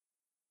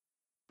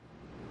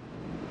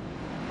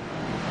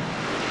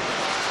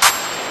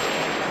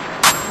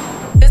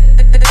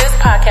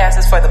podcast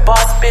is for the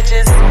boss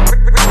bitches,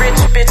 rich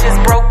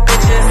bitches, broke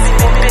bitches,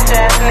 bitch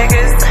ass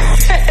niggas.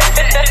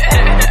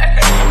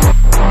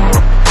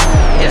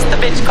 It's the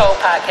Bitch Code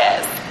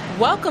Podcast.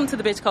 Welcome to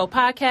the Bitch Code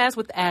Podcast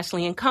with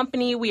Ashley and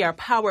Company. We are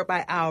powered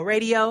by Owl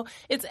Radio.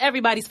 It's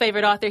everybody's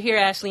favorite author here,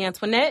 Ashley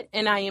Antoinette,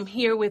 and I am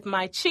here with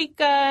my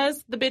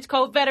chicas, the Bitch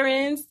Code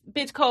veterans,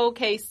 Bitch Code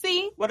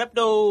KC. What up,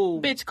 though?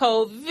 Bitch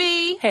Code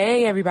V.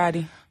 Hey,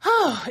 everybody.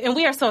 And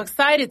we are so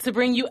excited to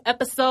bring you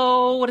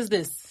episode, what is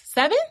this,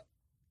 7?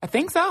 I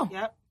think so.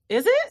 Yep.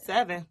 Is it?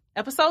 7.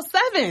 Episode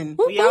 7.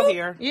 We out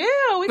here.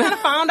 Yeah, we kind of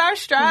found our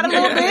stride a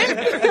little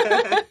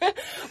bit.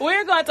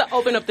 We're going to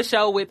open up the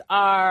show with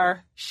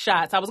our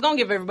shots. I was going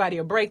to give everybody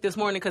a break this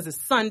morning because it's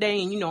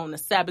Sunday and, on the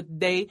Sabbath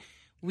day,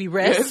 we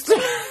rest.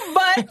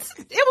 But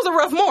it was a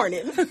rough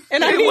morning,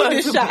 and I need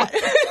this shot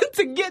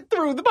to get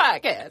through the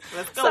podcast.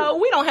 Let's go. So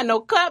we don't have no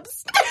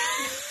cups.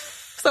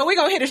 So we're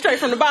going to hit it straight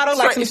from the bottle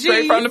like some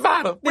straight G's. from the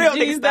bottle. The Real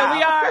G's nigga that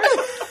we style.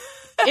 are.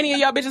 Any of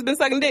y'all bitches been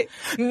sucking dick?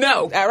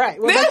 No. All right.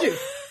 What about you?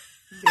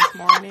 This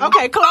morning.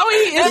 Okay, Chloe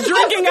is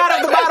drinking out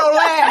of the bottle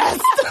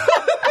last.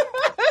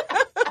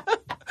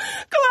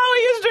 Chloe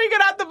is drinking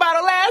out the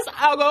bottle last.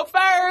 I'll go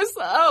first.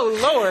 Oh,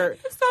 Lord.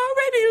 It's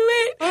already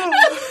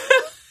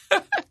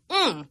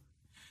lit.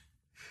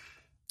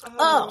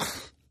 Oh.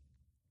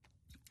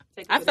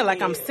 I feel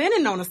like I'm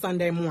sinning on a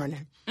Sunday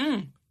morning.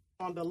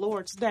 On the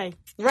Lord's Day.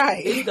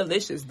 Right. It's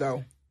delicious,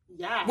 though.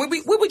 Yeah. What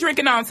we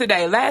drinking on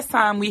today? Last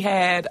time we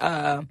had,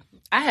 I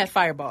had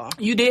Fireball.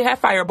 you did have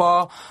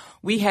Fireball.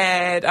 We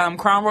had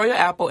Crown Royal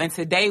Apple, and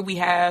today we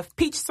have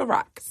Peach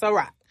Ciroc. So,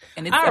 right.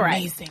 And it's All right.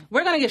 amazing.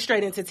 We're going to get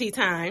straight into tea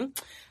time.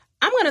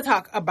 I'm going to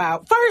talk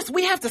about, first,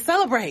 we have to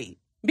celebrate.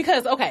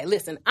 Because, okay,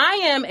 listen,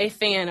 I am a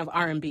fan of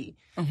R&B.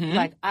 Mm-hmm.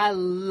 Like, I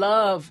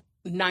love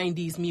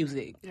 90s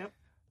music. Yep.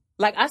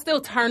 Like, I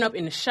still turn up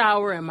in the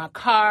shower, in my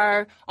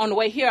car. On the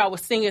way here, I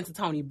was singing to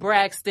Toni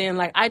Braxton.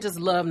 Like, I just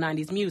love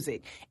 90s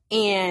music.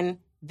 And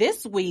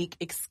this week,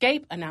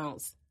 Escape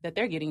announced that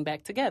they're getting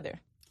back together.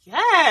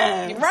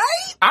 Yes.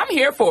 Right? I'm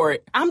here for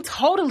it. I'm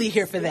totally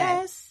here for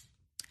that. Yes.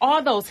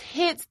 All those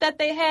hits that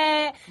they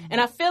had.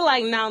 And I feel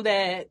like now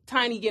that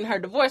Tiny getting her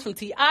divorce from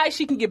T.I.,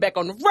 she can get back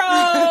on the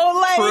road.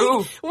 Like,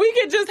 True. we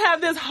could just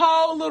have this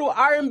whole little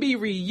R&B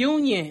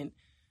reunion.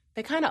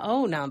 They kind of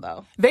old now,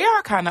 though. They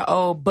are kind of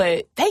old,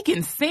 but they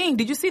can sing.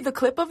 Did you see the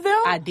clip of them?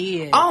 I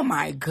did. Oh,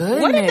 my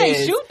goodness. What did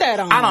they shoot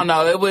that on? I don't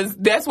know.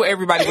 That's what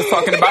everybody was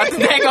talking about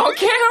today on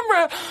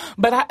camera.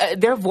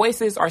 But their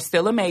voices are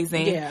still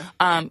amazing. Yeah.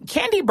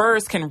 Candy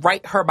Burrs can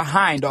write her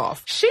behind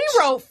off. She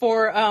wrote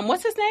for,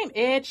 what's his name?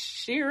 Ed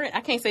Sheeran.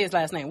 I can't say his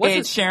last name. What's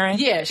Ed Sheeran?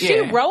 Yeah, she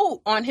Yeah.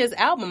 wrote on his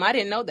album. I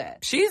didn't know that.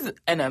 She's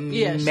an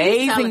Yeah, she's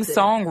amazing talented.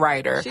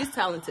 songwriter. She's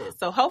talented.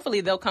 So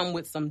hopefully they'll come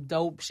with some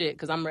dope shit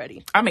because I'm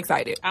ready. I'm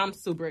excited. I'm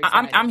super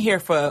excited. I'm here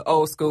for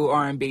old school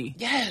R&B.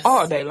 Yes.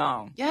 All day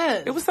long.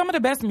 Yes. It was some of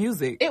the best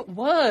music. It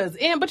was.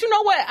 But you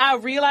know what I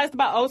realized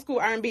about old school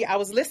R&B? I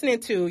was listening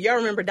to, y'all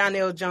remember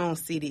Donnell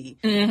Jones' CD,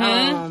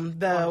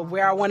 the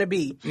Where I Want to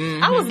Be.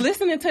 I was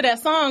listening to that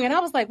song and I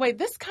was like, wait,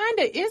 this kind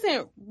of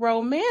isn't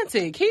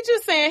romantic. He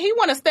just saying he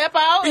want to step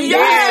out and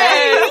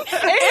Yes. do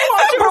his thing, and he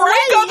wants you to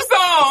breakup wait.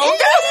 song.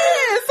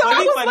 Yeah. So But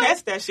I he was like,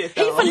 finessed that shit,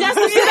 he though. finessed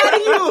the shit out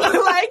of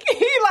you. Like,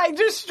 he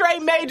just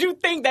straight made you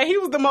think that he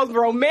was the most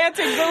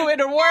romantic dude in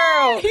the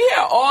world. He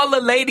had all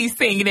the ladies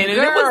singing it, and it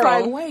was Girl.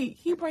 like, wait,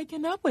 he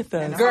breaking up with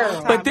us.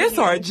 Girl. But this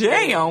our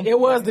jam. It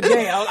was the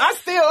jam. I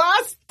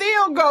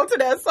still go to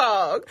that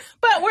song.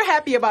 But we're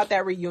happy about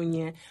that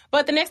reunion.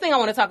 But the next thing I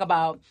want to talk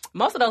about,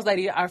 most of those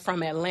ladies are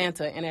from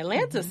Atlanta, and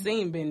Atlanta's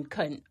scene been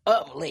cutting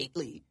up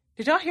lately.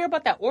 Did y'all hear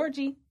about that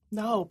orgy?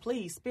 No,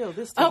 please, spill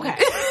this to Okay.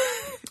 me.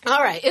 All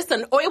right. It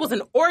was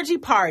an orgy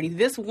party.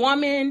 This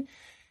woman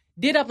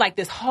did up like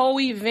this whole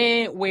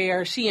event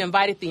where she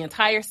invited the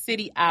entire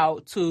city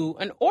out to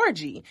an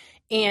orgy.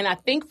 And I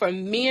think for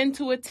men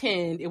to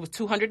attend, it was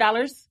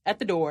 $200 at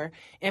the door.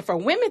 And for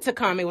women to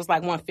come, it was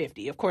like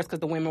 $150. Of course, because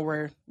the women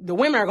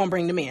are going to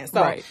bring the men.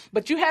 So, Right.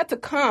 But you had to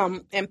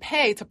come and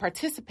pay to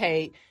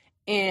participate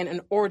in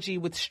an orgy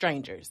with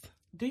strangers.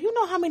 Do you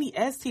know how many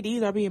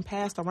STDs are being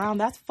passed around?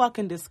 That's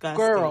fucking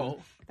disgusting. Girl.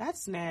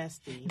 That's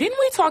nasty. Didn't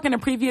we talk in a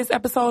previous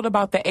episode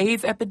about the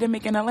AIDS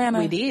epidemic in Atlanta?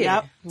 We did.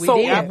 Yep. We So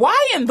did.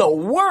 why in the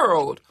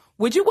world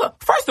would you?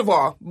 First of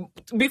all,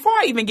 before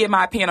I even get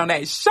my opinion on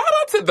that, shout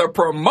out to the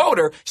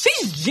promoter.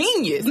 She's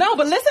genius. No,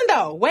 but listen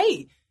though.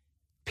 Wait.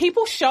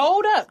 People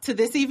showed up to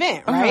this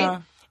event, right? Uh-huh.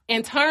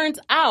 And turns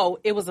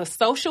out it was a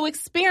social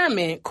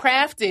experiment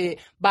crafted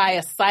by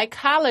a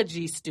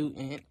psychology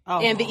student.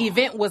 And the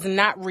event was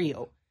not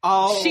real.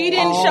 Oh. She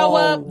didn't show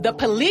up. The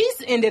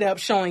police ended up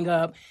showing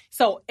up.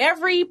 So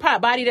every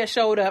body that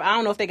showed up, I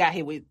don't know if they got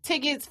hit with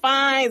tickets,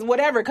 fines,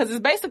 whatever, because it's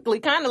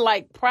basically kind of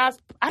like, I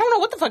don't know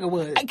what the fuck it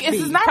was. I guess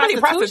it's not really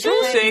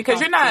prostitution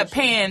because you're not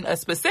paying a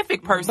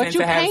specific person But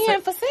you're to have paying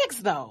sex. for sex,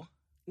 though.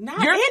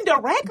 Not You're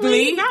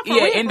indirectly. Not for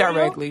yeah, real,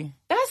 indirectly.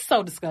 That's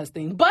so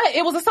disgusting. But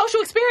it was a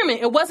social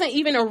experiment. It wasn't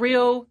even a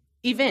real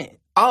event.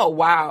 Oh,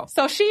 wow.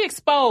 So she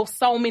exposed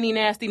so many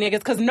nasty niggas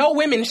because no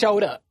women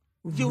showed up.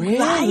 You Really?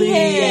 lying.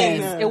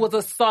 Yes, it was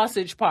a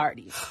sausage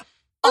party.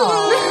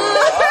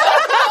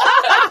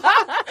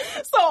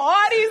 So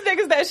all these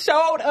niggas that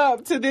showed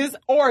up to this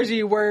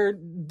orgy were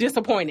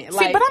disappointed. See,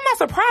 but I'm not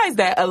surprised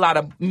that a lot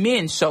of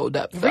men showed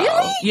up. Though.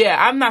 Really? Yeah,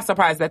 I'm not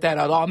surprised at that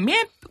at all.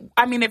 Men,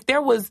 I mean, if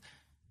there was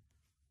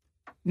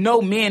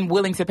no men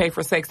willing to pay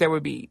for sex, there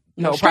would be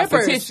no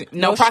prostitution,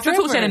 and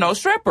no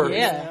strippers.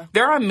 Yeah.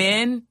 There are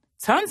men,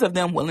 tons of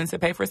them, willing to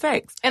pay for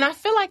sex. And I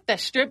feel like that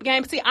strip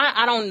game. See,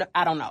 I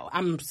don't know.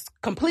 I'm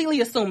completely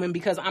assuming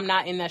because I'm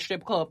not in that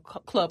strip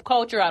club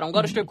culture. I don't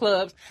go to strip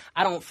clubs.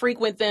 I don't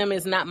frequent them.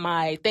 It's not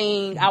my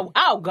thing.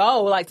 I'll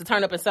go like to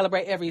turn up and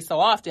celebrate every so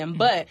often.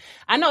 But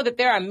I know that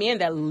there are men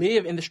that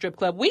live in the strip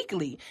club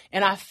weekly,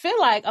 and I feel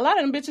like a lot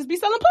of them bitches be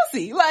selling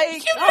pussy.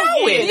 Like You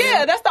know it.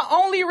 Yeah, that's the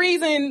only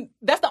reason.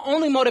 That's the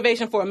only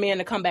motivation for a man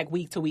to come back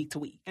week to week to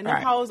week. And them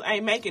Right. hoes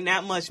ain't making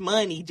that much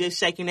money just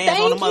shaking ass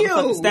on the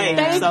motherfucking stage.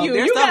 Thank so you.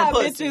 they're You selling got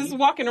pussy. bitches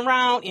walking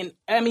around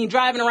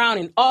driving around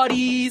in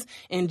Audis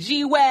and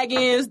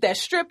G-Wagons that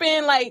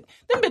stripping. Like,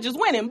 them bitches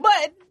winning,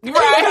 but...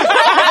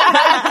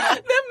 Right.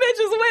 Them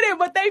bitches winning,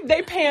 but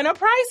they paying a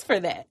price for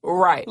that.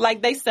 Right.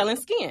 Like, they selling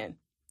skin.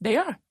 They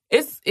are.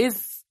 It's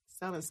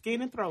Selling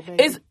skin and throat,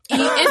 baby. It's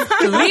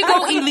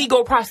legal,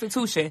 illegal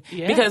prostitution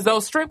Yeah. because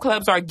those strip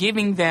clubs are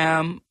giving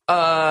them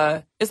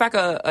it's like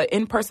a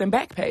in-person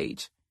back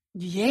page.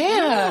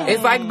 Yeah.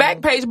 It's like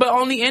Backpage, but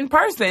only in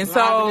person.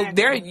 So Live and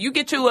there, active. you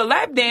get you a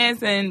lap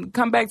dance and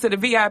come back to the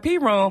VIP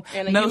room.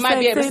 And no you might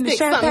be sex able to in the stick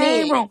something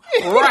champagne in. room.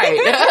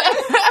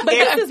 Right. But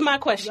this is my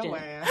question. Your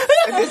ass.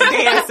 And this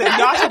dancing.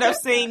 Y'all should have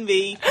seen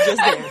me just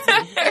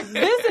dancing.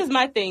 This is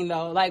my thing,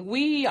 though. Like,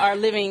 we are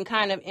living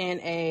kind of in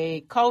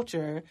a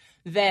culture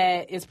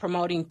that is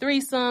promoting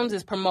threesomes,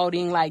 is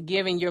promoting, like,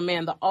 giving your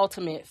man the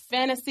ultimate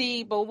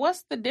fantasy. But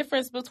what's the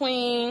difference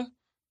between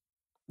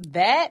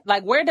that?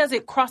 Like, where does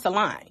it cross a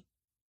line?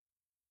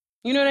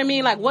 You know what I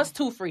mean? Like, what's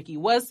too freaky?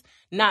 What's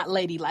not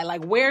ladylike?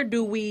 Like, where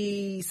do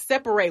we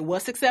separate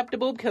what's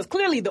acceptable? Because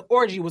clearly the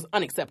orgy was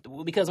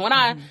unacceptable. Because when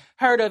I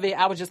heard of it,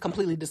 I was just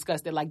completely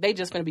disgusted. Like, they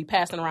just gonna be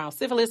passing around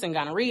syphilis and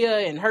gonorrhea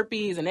and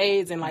herpes and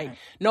AIDS and, like,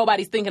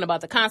 nobody's thinking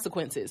about the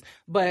consequences.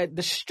 But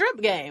the strip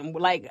game,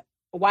 like,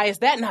 why is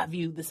that not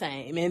viewed the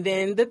same? And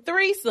then the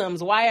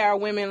threesomes, why are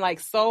women, like,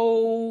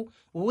 so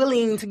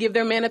willing to give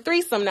their man a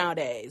threesome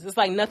nowadays? It's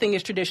like nothing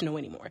is traditional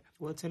anymore.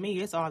 Well, to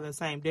me, it's all the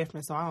same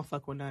difference, so I don't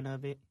fuck with none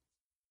of it.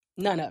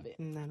 None of it.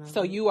 None of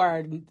So it. you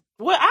are...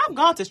 Well, I've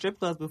gone to strip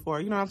clubs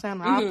before. You know what I'm saying?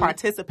 Mm-hmm. I've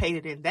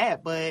participated in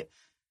that, but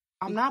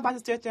I'm not about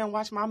to sit there and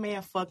watch my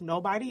man fuck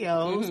nobody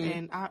else, Mm-hmm.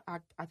 and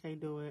I can't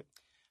do it.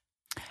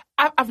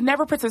 I've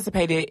never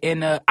participated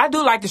in I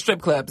do like the strip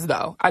clubs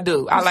though. I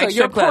do. I like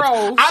you're strip clubs.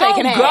 pro I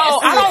shaking don't go. ass.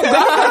 I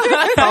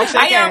don't go.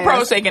 I am ass.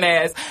 pro shaking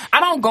ass. I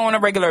don't go on a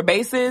regular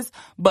basis,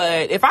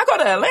 but if I go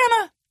to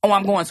Atlanta,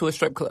 I'm going to a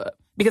strip club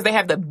because they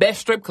have the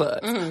best strip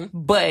clubs.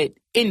 But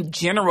in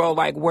general,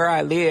 like where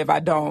I live,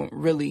 I don't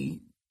really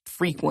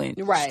frequent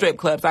Right. strip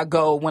clubs. I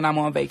go when I'm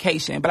on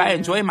vacation, but I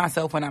enjoy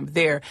myself when I'm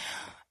there.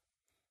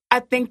 I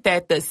think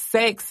that the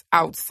sex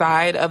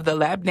outside of the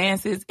lap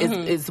dances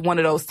is one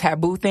of those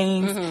taboo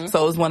things.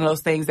 So it's one of those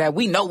things that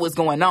we know what's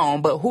going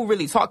on, but who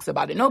really talks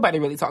about it? Nobody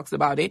really talks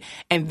about it.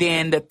 And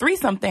then the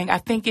threesome thing, I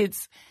think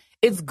it's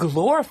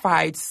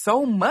glorified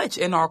so much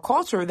in our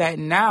culture that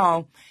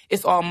now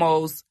it's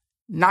almost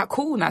not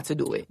cool not to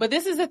do it. But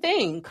this is the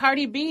thing.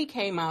 Cardi B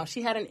came out.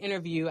 She had an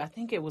interview. I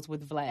think it was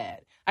with Vlad.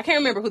 I can't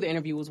remember who the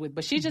interview was with,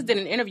 but she just did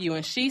an interview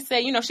and she said,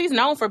 you know, she's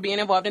known for being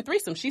involved in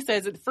threesomes. She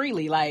says it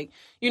freely, like,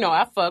 you know,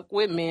 I fuck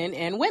with men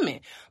and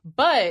women.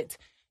 But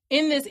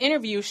in this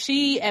interview,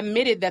 she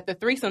admitted that the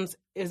threesomes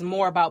is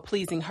more about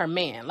pleasing her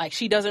man. Like,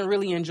 she doesn't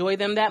really enjoy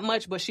them that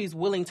much, but she's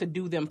willing to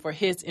do them for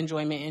his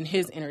enjoyment and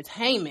his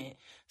entertainment.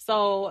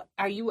 So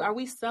are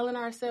we selling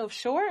ourselves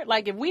short?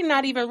 Like, if we're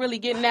not even really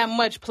getting that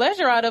much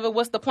pleasure out of it,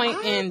 what's the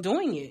point in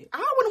doing it?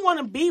 I wouldn't want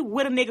to be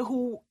with a nigga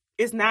who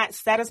is not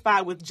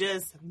satisfied with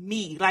just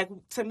me. Like,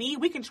 to me,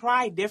 we can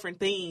try different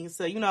things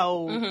to, you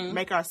know,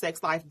 make our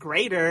sex life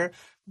greater.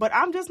 But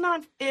I'm just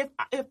not, if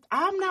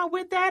I'm not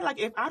with that, like,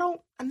 if I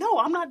don't, no,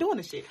 I'm not doing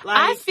the shit. Like,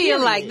 I feel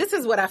period. like this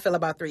is what I feel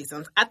about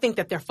threesomes. I think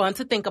that they're fun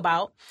to think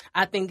about.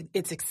 I think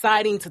it's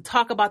exciting to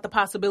talk about the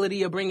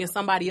possibility of bringing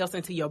somebody else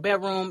into your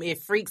bedroom. It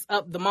freaks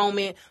up the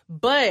moment.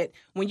 But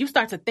when you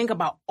start to think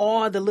about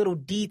all the little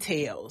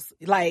details,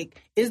 like,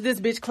 is this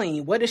bitch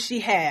clean? What does she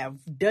have?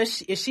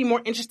 Is she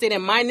more interested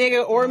in my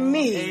nigga or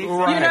me? Exactly.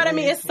 You know what I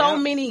mean? It's so Yep.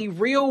 many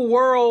real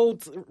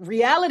world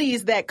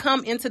realities that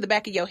come into the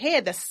back of your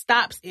head that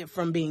stops it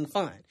from being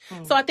fun.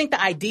 So I think the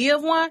idea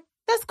of one,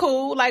 that's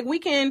cool. Like, we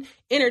can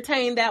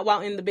entertain that while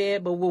in the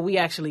bed, but will we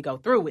actually go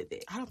through with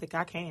it? I don't think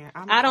I can.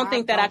 I don't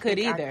think that I could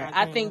either.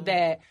 I think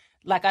that,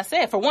 like I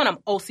said, for one, I'm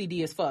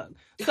OCD as fuck.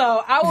 So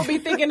I will be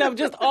thinking of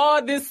just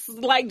all this,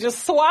 like,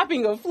 just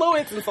swapping of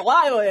fluids and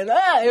saliva, and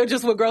it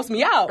just would gross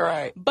me out.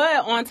 Right.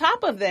 But on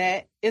top of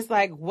that, it's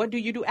like, what do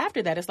you do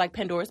after that? It's like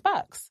Pandora's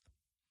box.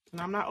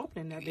 And I'm not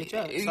opening that bitch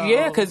up. So.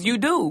 Yeah, because you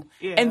do.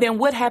 Yeah. And then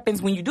what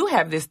happens when you do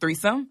have this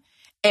threesome?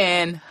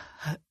 And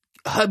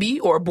hubby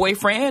or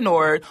boyfriend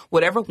or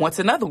whatever wants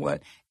another one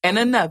and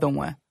another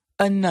one.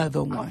 And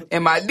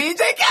my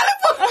DJ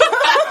California.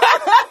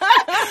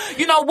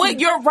 You know what?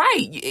 You're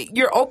right.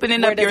 You're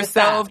opening up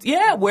yourself.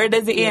 Yeah. Where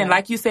does it end?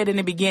 Like you said in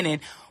the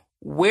beginning,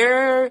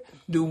 where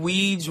do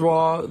we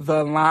draw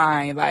the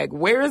line? Like,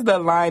 where is the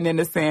line in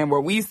the sand where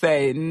we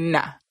say,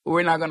 nah,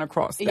 we're not going to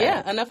cross that?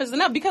 Yeah, enough is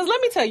enough. Because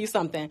let me tell you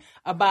something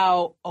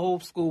about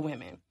old school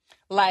women.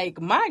 Like,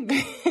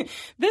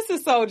 this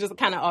is so just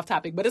kind of off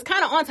topic, but it's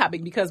kind of on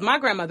topic because my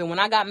grandmother, when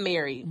I got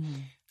married,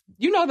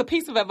 you know the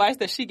piece of advice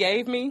that she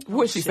gave me?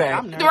 What'd she say?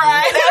 I'm nervous.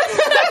 Right?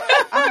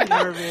 I'm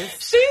nervous.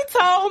 She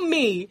told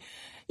me,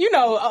 you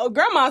know,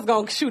 grandma's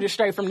gonna shoot it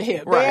straight from the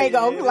hip. Right. They ain't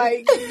gonna,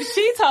 like,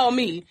 she told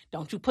me,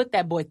 don't you put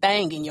that boy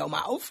thing in your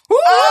mouth.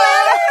 Literally,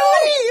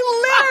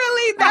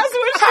 that's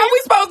what How we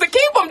supposed to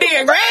keep him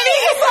then,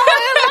 Granny? So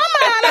in my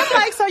mind, I'm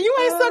like, so you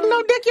ain't sucked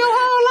no dick your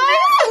whole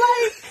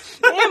life?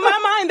 Like, in my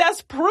mind,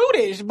 that's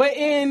prudish. But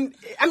in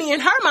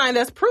her mind,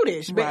 that's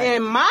prudish. But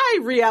in my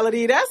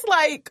reality, that's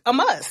like a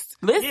must.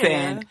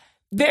 Listen,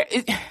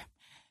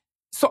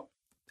 so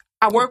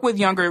I work with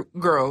younger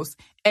girls,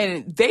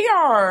 and they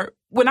are,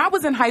 when I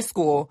was in high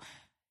school,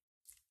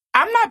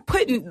 I'm not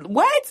putting,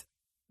 what?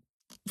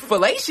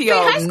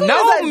 Fellatio,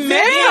 no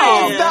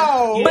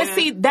ma'am. But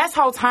see, that's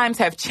how times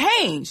have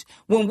changed.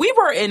 When we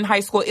were in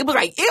high school, it was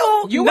like,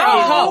 ew, you were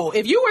a hoe.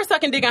 If you were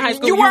sucking dick in high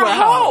school, you were a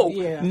hoe.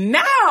 Yeah.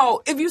 Now,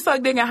 if you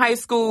suck dick in high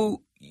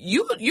school,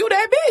 you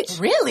that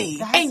bitch.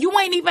 Really? And you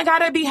ain't even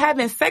gotta be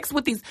having sex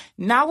with these.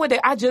 Nowadays,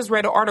 I just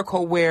read an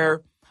article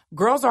where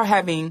girls are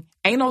having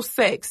anal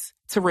sex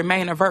to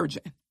remain a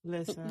virgin.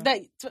 Listen.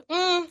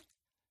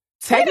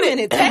 Wait a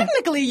minute.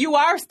 Technically, you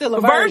are still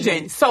a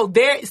virgin. So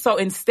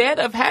instead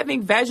of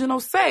having vaginal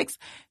sex,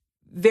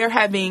 they're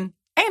having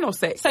anal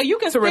sex. So you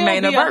can to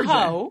remain a virgin.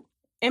 Hoe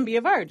and be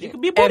a virgin. You can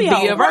be a booty hole.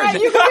 And be a virgin.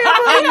 Right? You can be a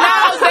booty And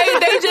now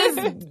they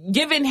just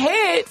giving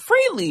head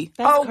freely.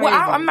 That's well,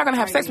 I'm not gonna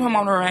have sex with him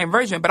on the remain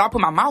virgin, but I'll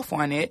put my mouth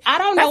on it. I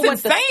don't know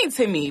That's insane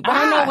to me.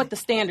 I don't know what the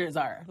standards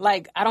are.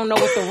 Like, I don't know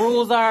what the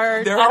rules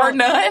are. There are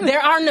none.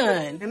 There are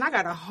none. And I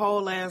got a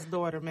whole ass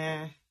daughter,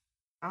 man.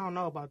 I don't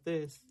know about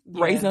this.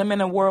 Raising them in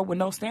a world with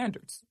no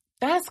standards.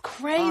 That's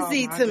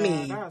crazy to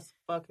me. That's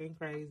fucking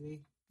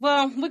crazy.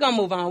 Well, we're going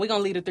to move on. We're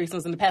going to leave the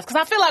threesomes in the past.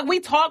 Because I feel like we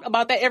talk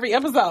about that every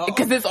episode.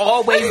 Because it's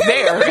always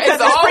there.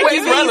 It's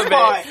always relevant.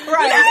 Right.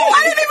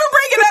 I didn't even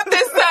bring it up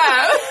this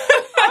time.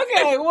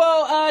 Okay,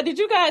 well, did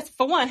you guys,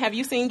 for one, have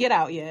you seen Get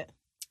Out yet?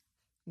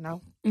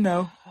 No.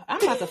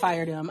 I'm about to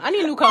fire them. I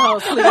need new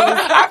co-hosts, please.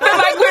 I feel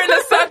like we're in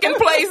a sunken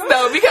place,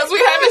 though, because we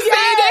haven't seen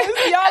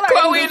it.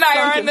 Chloe and I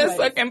are in the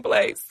sunken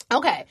place.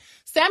 Okay.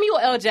 Samuel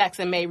L.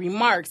 Jackson made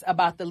remarks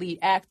about the lead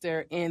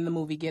actor in the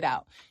movie Get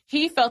Out.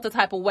 He felt the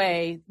type of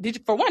way. Did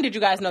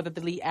you guys know that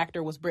the lead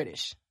actor was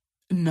British?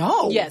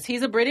 No. Yes,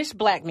 he's a British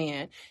black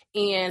man.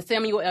 And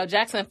Samuel L.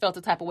 Jackson felt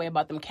the type of way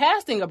about them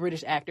casting a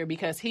British actor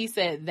because he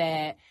said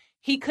that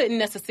he couldn't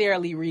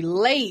necessarily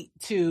relate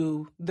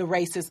to the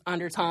racist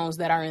undertones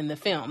that are in the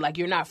film. Like,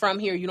 you're not from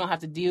here. You don't have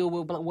to deal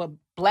with what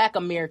black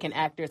American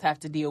actors have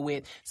to deal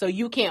with. So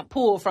you can't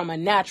pull from a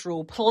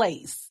natural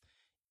place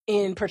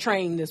in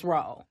portraying this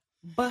role.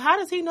 But how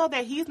does he know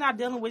that he's not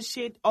dealing with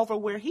shit over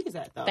where he's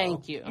at, though?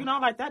 Thank you. You know,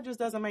 like, that just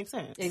doesn't make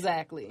sense.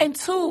 Exactly. And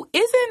two,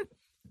 isn't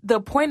the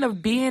point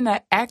of being an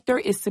actor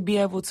is to be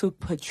able to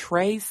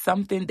portray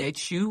something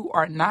that you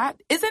are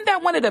not? Isn't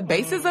that one of the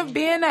bases of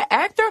being an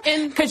actor?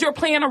 Because you're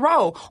playing a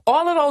role.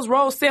 All of those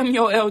roles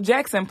Samuel L.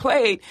 Jackson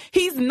played,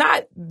 he's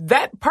not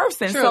that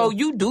person. True. So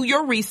you do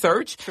your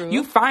research. True.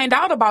 You find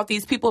out about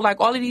these people.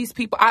 Like all of these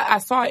people. I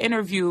saw an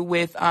interview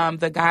with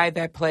the guy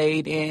that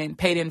played in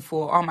Paid in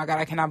Full. Oh my God,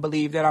 I cannot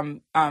believe that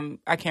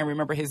I can't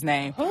remember his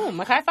name. Who?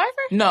 Mekhi Phifer?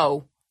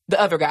 No, the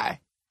other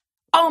guy.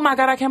 Oh my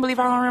God, I can't believe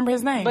I don't remember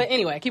his name. But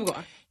anyway, keep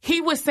going. He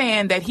was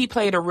saying that he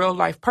played a real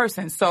life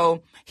person.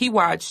 So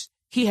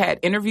he had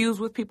interviews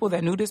with people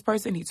that knew this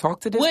person. He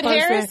talked to this Wood person.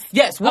 Harris?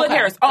 Yes, Wood Okay.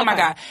 Harris. Oh my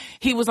Okay. God.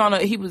 He was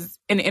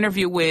in an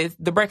interview with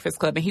The Breakfast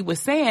Club, and he was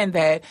saying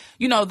that,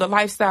 you know, the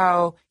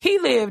lifestyle he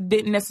lived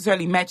didn't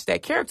necessarily match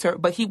that character,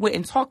 but he went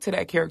and talked to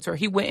that character.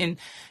 He went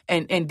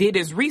and did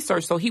his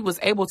research. So he was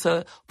able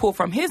to pull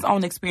from his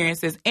own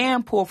experiences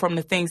and pull from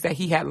the things that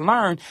he had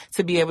learned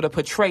to be able to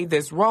portray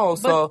this role.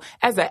 So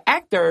as an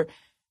actor,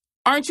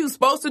 aren't you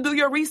supposed to do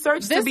your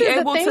research to be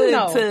able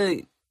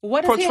to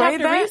what does he have to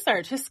that?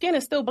 research? His skin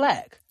is still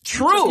black.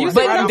 True,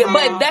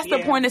 but that's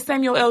the point of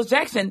Samuel L.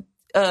 Jackson.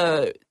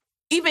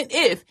 Even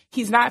if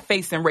he's not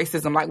facing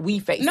racism like we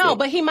face No, it.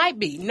 but he might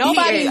be.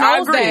 Nobody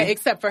knows that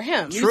except for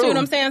him. You True. see what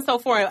I'm saying? So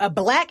for a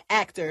black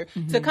actor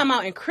to come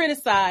out and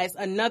criticize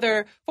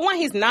another, for one,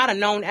 he's not a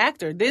known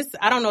actor.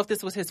 I don't know if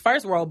this was his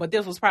first role, but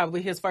this was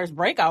probably his first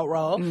breakout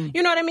role.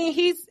 You know what I mean?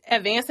 He's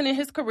advancing in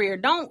his career.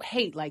 Don't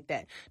hate like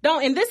that.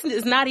 And this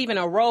is not even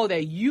a role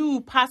that you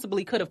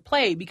possibly could have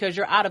played because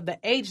you're out of the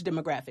age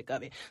demographic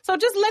of it. So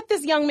just let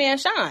this young man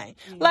shine.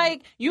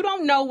 Like, you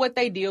don't know what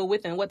they deal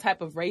with and what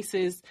type of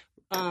racist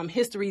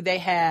history they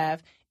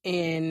have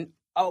in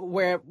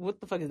what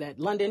the fuck is that?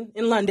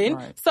 In London.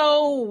 Right.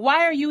 So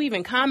why are you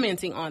even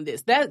commenting on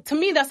this? That, to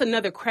me, that's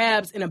another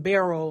crabs in a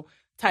barrel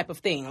type of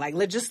thing. Like,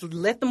 just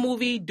let the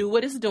movie do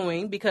what it's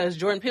doing, because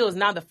Jordan Peele is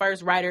now the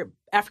first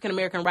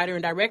African-American writer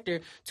and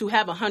director to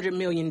have a $100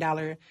 million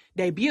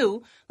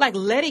debut. Like,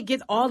 let it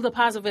get all the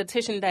positive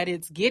attention that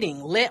it's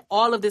getting. Let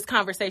all of this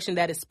conversation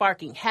that it's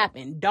sparking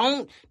happen.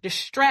 Don't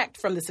distract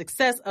from the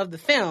success of the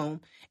film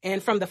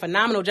and from the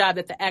phenomenal job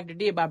that the actor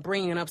did by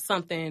bringing up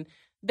something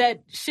that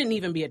shouldn't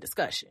even be a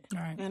discussion.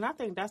 Right. And I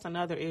think that's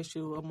another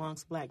issue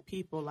amongst Black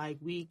people. Like,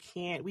 we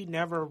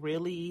never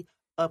really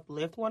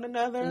uplift one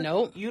another.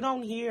 Nope. You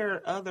don't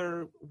hear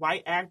other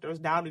white actors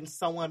doubting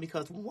someone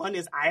because one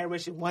is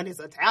Irish and one is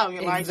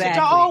Italian. Like, shit,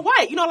 y'all all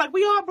white. Like,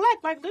 we all Black.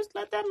 Like, let's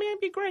let that man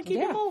be great. Keep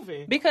it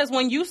moving. Because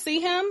when you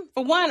see him,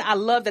 for one, I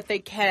love that they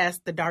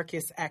cast the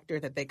darkest actor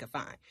that they could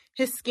find.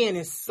 His skin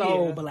is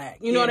so black.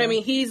 You know what I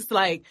mean? He's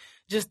like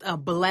just a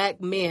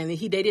black man. They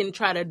didn't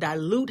try to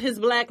dilute his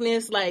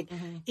blackness. Like,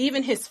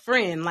 even his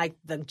friend, like,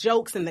 the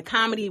jokes and the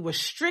comedy was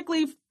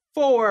strictly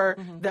for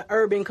the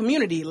urban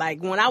community.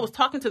 Like, when I was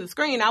talking to the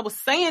screen, I was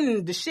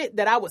saying the shit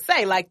that I would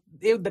say. Like,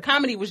 the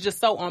comedy was just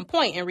so on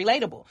point and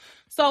relatable.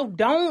 So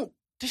don't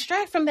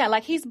distract from that.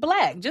 Like, he's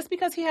Black. Just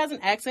because he has an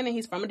accent and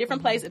he's from a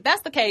different place, if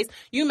that's the case,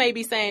 you may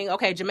be saying,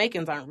 okay,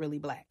 Jamaicans aren't really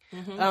Black.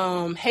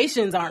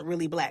 Haitians aren't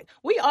really Black.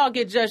 We all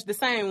get judged the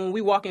same when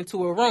we walk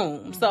into a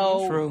room.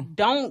 So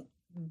don't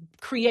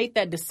create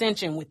that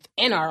dissension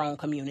within our own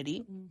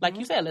community. Like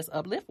you said, let's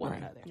uplift one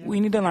another. We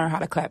need to learn how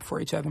to clap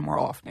for each other more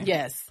often.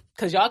 Yes,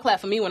 because y'all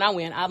clap for me when I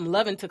win. I'm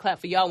loving to clap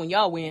for y'all when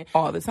y'all win.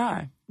 All the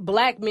time.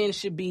 Black men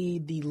should be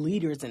the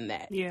leaders in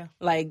that. Yeah.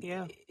 Like,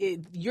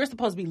 you're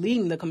supposed to be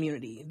leading the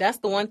community. That's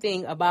the one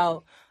thing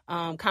about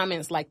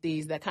comments like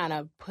these that kind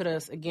of put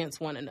us against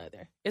one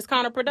another. It's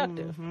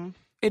counterproductive.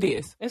 It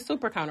is. It's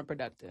super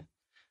counterproductive.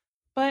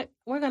 But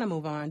we're going to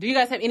move on. Do you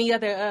guys have any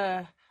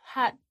other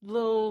hot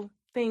little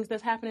things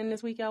that's happening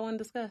this week y'all want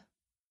to discuss?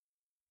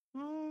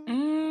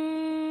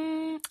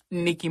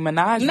 Nicki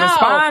Minaj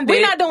responded.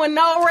 We're not doing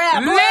no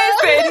rap.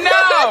 Listen, no.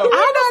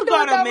 I was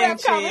going to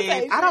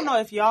mention, I don't know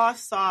if y'all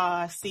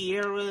saw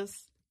Sierra's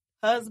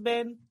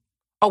husband.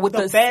 Oh, with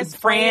the best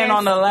friend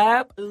on the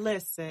lap?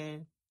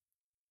 Listen.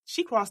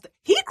 He crossed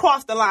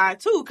the line,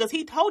 too, because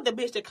he told the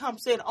bitch to come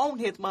sit on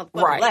his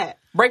motherfucking lap.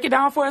 Break it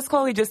down for us,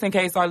 Chloe, just in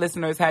case our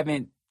listeners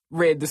haven't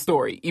read the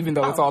story, even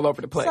though it's all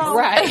over the place. So,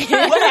 what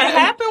had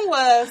happened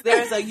was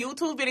there's a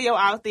YouTube video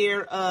out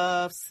there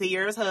of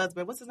Sierra's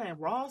husband. What's his name?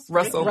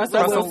 Russell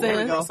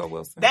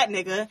Wilson. That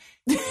nigga.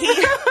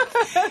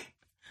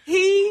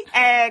 He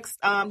asked,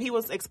 he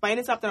was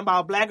explaining something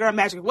about Black Girl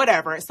Magic,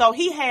 whatever. So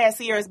he had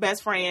Sierra's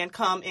best friend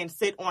come and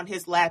sit on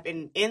his lap.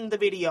 And in the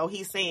video,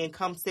 he's saying,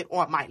 come sit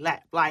on my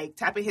lap. Like,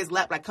 tapping his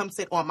lap, like, come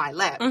sit on my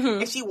lap.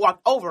 And she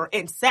walked over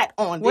and sat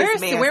on this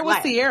man's lap. Where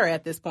was Sierra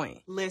at this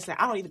point? Listen,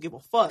 I don't even give a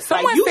fuck.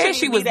 Someone said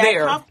she was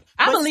there.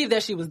 I believe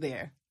that she was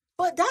there.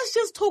 But that's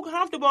just too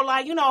comfortable.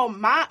 Like,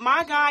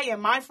 my guy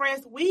and my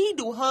friends, we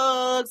do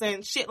hugs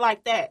and shit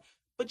like that.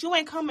 But you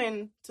ain't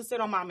coming to sit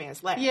on my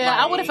man's lap. Yeah,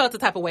 I would have felt the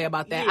type of way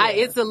about that.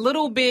 Yeah. It's a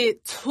little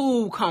bit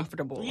too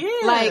comfortable. Yeah.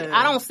 Like,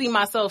 I don't see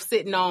myself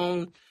sitting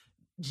on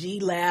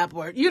G-Lap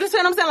or... You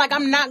understand what I'm saying? Like,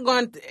 I'm not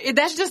going...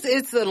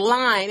 It's a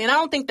line. And I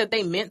don't think that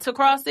they meant to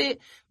cross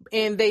it.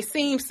 And they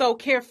seem so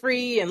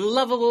carefree and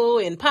lovable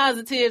and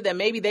positive that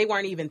maybe they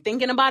weren't even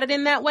thinking about it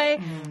in that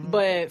way.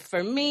 But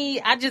for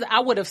me, I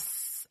would have...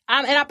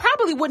 and I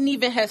probably wouldn't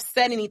even have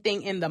said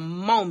anything in the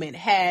moment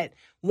had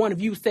one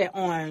of you sat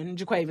on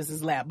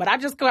Jaquavis's lap. But I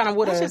just kind of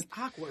would have... That's just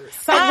awkward.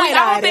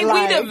 I don't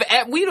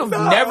think we'd have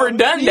never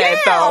done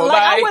that, though.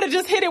 Like, I would have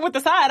just hit it with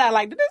the side eye.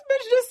 Like, did this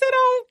bitch just sit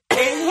on?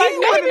 Like, he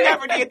would have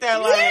never did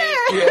that.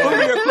 Like, come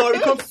here, Chloe,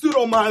 come sit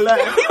on my lap.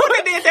 He would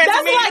have did that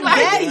to me. That's like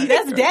daddy.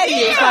 That's daddy.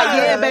 It's like,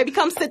 yeah, baby,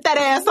 come sit that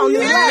ass on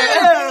your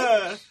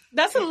lap.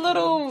 That's a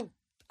little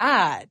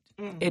odd.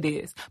 It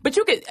is. But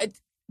you could...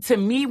 to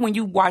me, when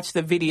you watch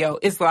the video,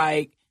 it's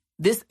like,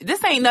 this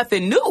ain't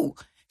nothing new.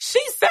 She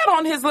sat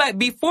on his lap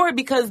before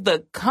because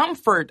the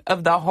comfort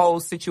of the whole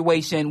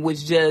situation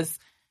was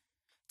just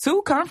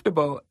too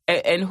comfortable.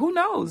 And who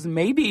knows?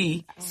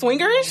 Maybe.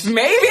 Swingerish?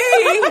 Maybe.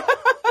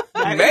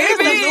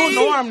 Maybe. The new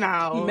norm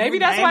now. Maybe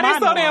that's why they're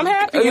so damn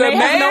happy. Maybe. They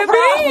have no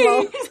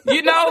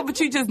problem. But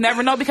you just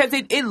never know because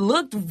it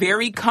looked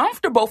very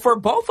comfortable for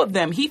both of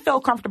them. He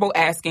felt comfortable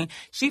asking.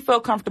 She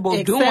felt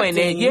comfortable doing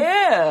it.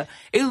 Yeah.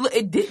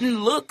 It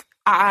didn't look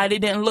odd.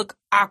 It didn't look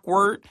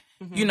awkward.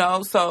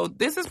 So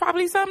this is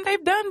probably something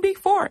they've done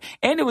before.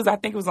 And I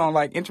think it was on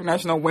like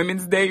International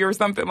Women's Day or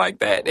something like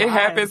that. It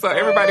happened. So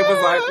everybody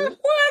was like,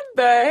 what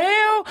the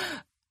hell?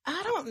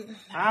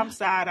 I'm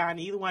side-eyeing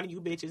either one of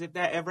you bitches if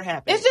that ever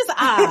happens. It's just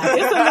odd.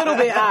 It's a little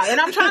bit odd. And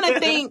I'm trying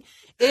to think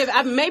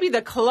if maybe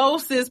the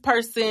closest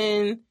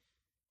person...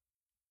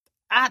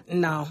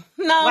 No.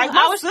 Like,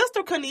 my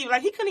sister couldn't even...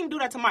 Like, he couldn't even do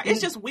that to my...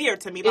 It's just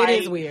weird to me. Like,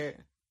 it is weird.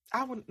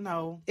 I wouldn't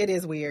know. It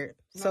is weird.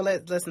 No. So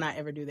let's not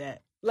ever do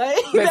that. Like,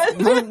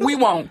 we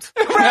won't.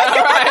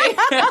 Right.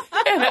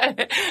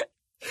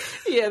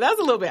 Yeah, that's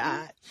a little bit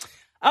odd.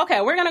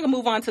 Okay, we're going to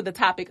move on to the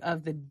topic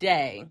of the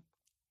day.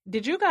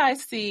 Did you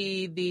guys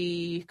see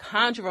the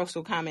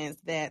controversial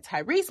comments that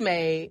Tyrese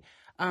made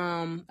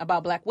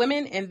about black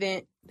women? And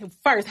then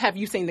first, have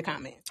you seen the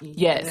comment?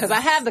 Yes. Because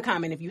I have the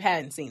comment if you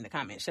hadn't seen the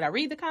comment. Should I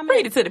read the comment?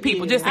 Read it to the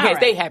people just in case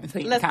they haven't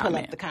seen the comment. Let's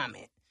pull up the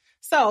comment.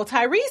 So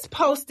Tyrese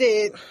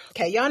posted,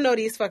 okay, y'all know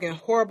these fucking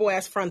horrible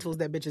ass frontals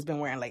that bitches been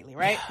wearing lately,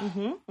 right?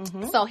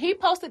 So he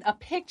posted a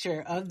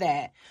picture of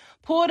that,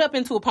 pulled up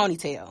into a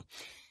ponytail,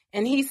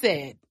 and he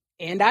said,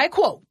 and I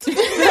quote, Let's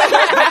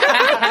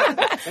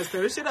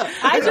clear this shit up.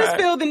 I just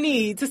feel the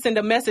need to send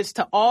a message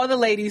to all the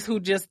ladies who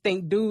just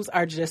think dudes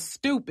are just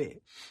stupid.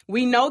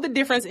 We know the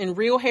difference in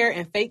real hair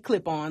and fake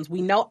clip-ons.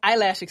 We know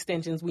eyelash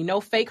extensions. We know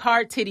fake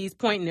hard titties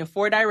pointing in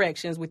 4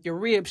 directions with your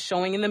ribs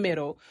showing in the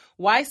middle.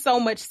 Why so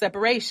much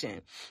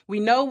separation? We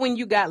know when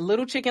you got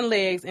little chicken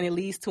legs and it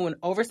leads to an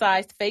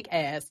oversized fake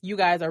ass, you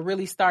guys are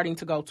really starting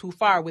to go too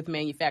far with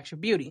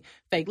manufactured beauty.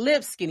 Fake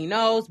lips, skinny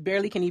nose,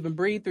 barely can even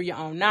breathe through your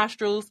own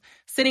nostrils,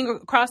 sitting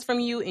across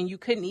from you and you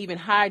couldn't even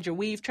hide your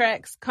weave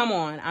tracks. Come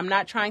on, I'm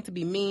not trying to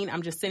be mean.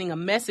 I'm just sending a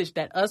message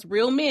that us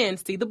real men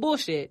see the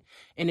bullshit.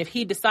 And if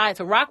he decides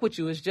to rock with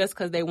you, it's just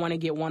because they want to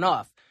get one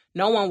off.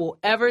 No one will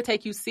ever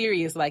take you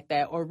serious like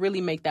that or really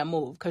make that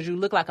move because you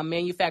look like a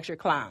manufactured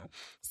clown.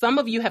 Some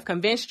of you have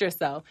convinced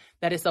yourself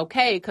that it's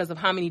okay because of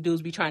how many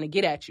dudes be trying to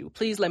get at you.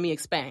 Please let me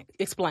explain.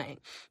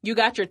 You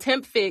got your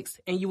temp fix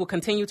and you will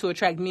continue to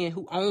attract men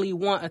who only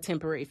want a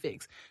temporary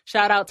fix.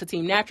 Shout out to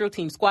Team Natural,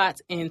 Team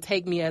Squats, and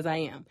Take Me As I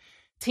Am.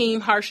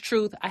 Team Harsh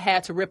Truth, I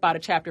had to rip out a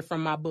chapter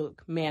from my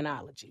book,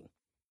 Manology.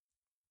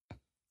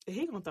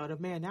 He gonna throw the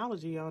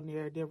manology on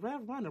there. Did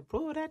Rev Run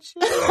approve that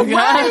shit?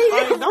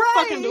 Right, don't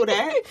fucking do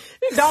that.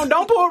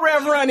 Don't pull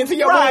Rev Run into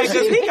your bullshit.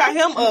 bullshit. He got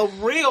him a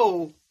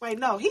real. Wait,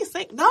 no, he's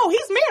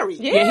married.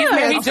 Yeah, he's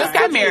married. He just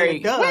got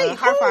married.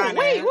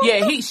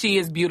 Wait, she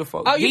is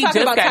beautiful. Oh, you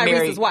talking about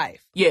Tyrese's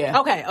wife? Yeah.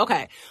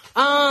 Okay.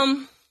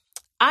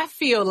 I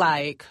feel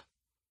a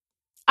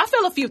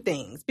few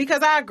things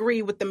because I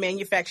agree with the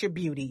manufactured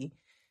beauty,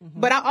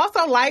 but I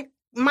also like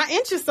my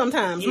inches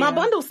sometimes, my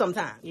bundles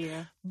sometimes.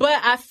 Yeah. But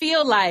I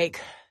feel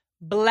like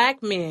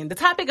black men, the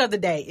topic of the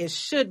day is,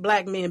 should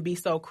black men be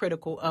so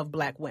critical of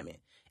black women?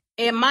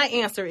 And my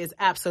answer is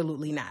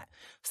absolutely not.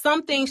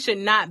 Some things should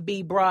not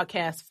be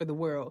broadcast for the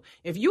world.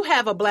 If you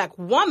have a black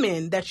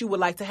woman that you would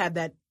like to have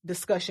that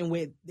discussion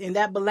with, and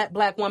that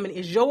black woman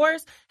is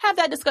yours, have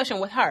that discussion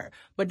with her.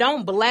 But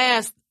don't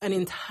blast an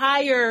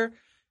entire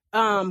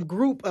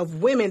group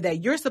of women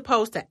that you're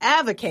supposed to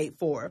advocate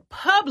for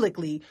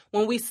publicly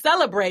when we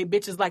celebrate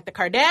bitches like the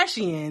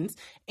Kardashians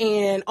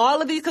and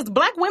all of these, because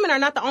black women are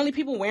not the only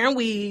people wearing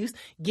weaves,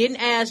 getting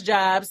ass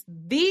jobs.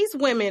 These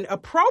women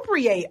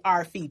appropriate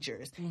our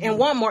features and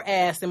want more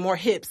ass and more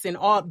hips and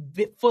all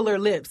fuller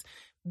lips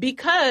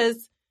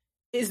because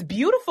it's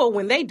beautiful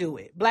when they do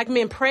it. Black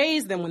men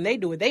praise them when they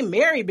do it. They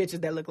marry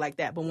bitches that look like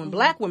that. But when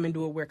black women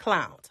do it, we're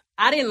clowns.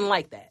 I didn't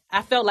like that.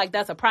 I felt like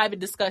that's a private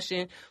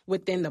discussion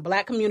within the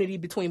black community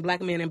between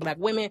black men and black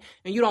women,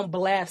 and you don't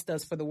blast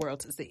us for the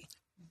world to see.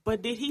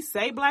 But did he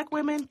say black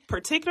women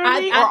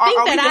particularly?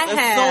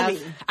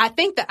 I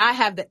think that I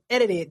have the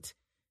edited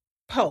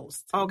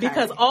post. Okay.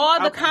 Because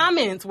all the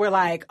comments were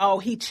like, oh,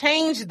 he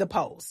changed the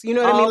post. You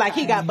know what I mean? Like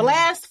he got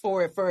blasted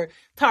for it for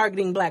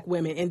targeting black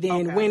women and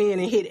then went in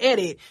and hit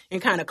edit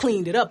and kind of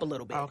cleaned it up a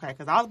little bit. Okay,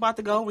 because I was about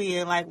to go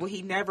in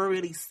he never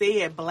really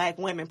said black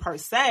women per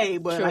se,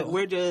 but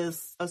we're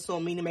just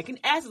assuming and making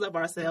asses of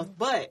ourselves.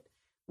 But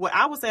what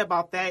I would say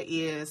about that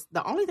is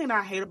the only thing that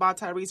I hate about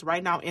Tyrese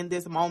right now in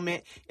this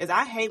moment is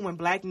I hate when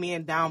black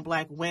men down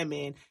black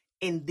women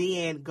and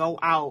then go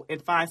out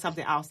and find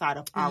something outside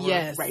of our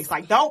race.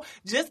 Like,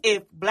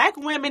 if black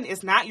women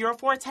is not your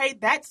forte,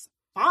 that's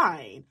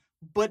fine.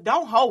 But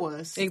don't hoe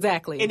us.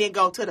 Exactly. And then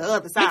go to the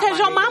other side. Because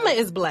your mama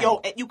is black.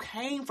 You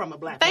came from a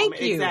black woman.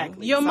 Thank you.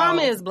 Exactly. Your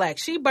mama is black.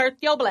 She birthed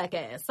your black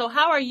ass. So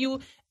how are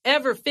you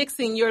ever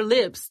fixing your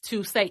lips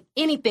to say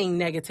anything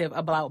negative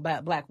about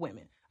black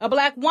women? A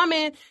black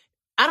woman,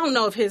 I don't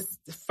know if his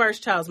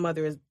first child's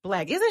mother is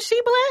black. Isn't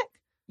she black?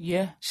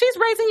 Yeah. She's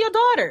raising your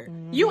daughter.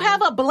 You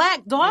have a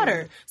black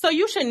daughter. So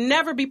you should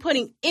never be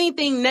putting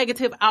anything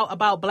negative out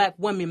about black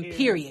women,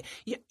 period.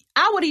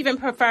 I would even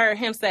prefer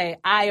him say,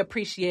 I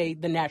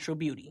appreciate the natural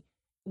beauty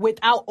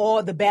without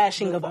all the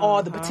bashing of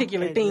all the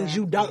particular things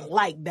you don't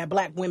like that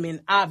black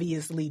women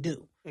obviously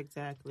do.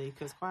 Exactly.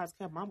 Because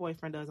my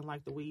boyfriend doesn't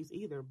like the weaves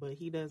either, but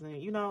he doesn't,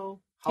 he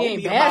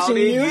ain't bashing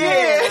you.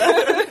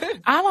 Yeah.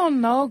 I don't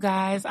know,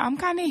 guys. I'm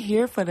kind of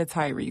here for the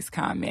Tyrese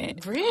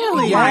comment.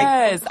 Really?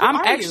 Yes. I'm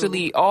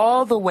actually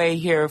all the way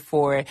here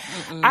for it.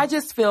 I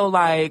just feel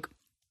like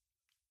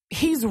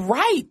he's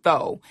right,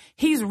 though.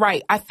 He's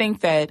right. I think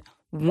that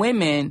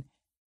women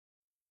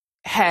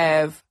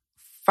have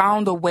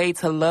found a way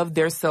to love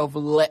themselves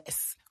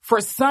less. For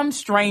some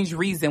strange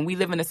reason, we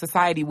live in a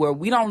society where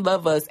we don't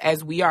love us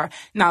as we are.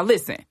 Now,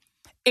 listen.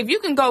 If you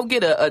can go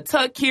get a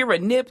tuck here, a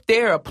nip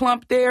there, a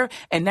plump there,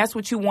 and that's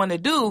what you want to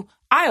do,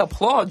 I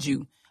applaud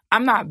you.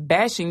 I'm not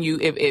bashing you.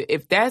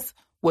 If that's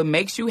what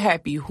makes you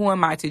happy, who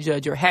am I to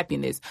judge your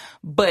happiness?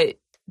 But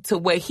to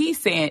what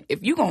he's saying,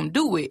 if you're going to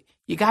do it,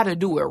 you got to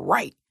do it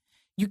right.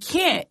 You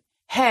can't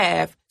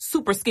have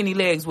super skinny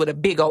legs with a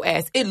big old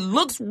ass. It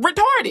looks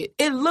retarded.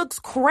 It looks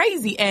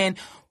crazy. And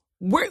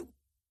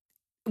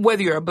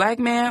whether you're a black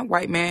man,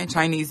 white man,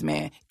 Chinese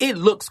man, it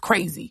looks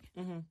crazy.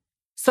 Mm-hmm.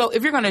 So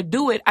if you're going to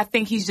do it, I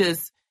think he's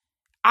just,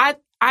 I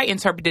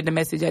interpreted the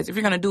message as, if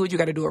you're going to do it, you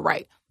got to do it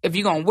right. If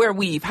you're going to wear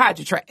weave, hide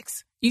your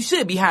tracks. You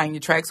should be hiding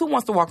your tracks. Who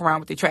wants to walk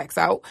around with their tracks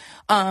out?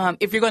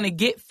 If you're going to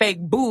get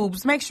fake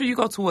boobs, make sure you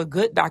go to a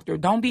good doctor.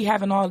 Don't be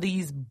having all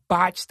these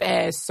botched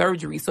ass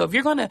surgeries. So if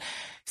you're going to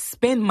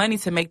spend money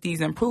to make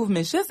these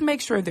improvements, just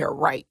make sure they're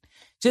right.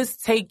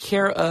 Just take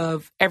care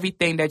of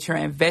everything that you're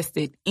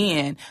invested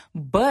in.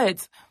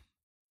 But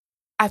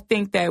I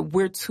think that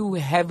we're too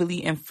heavily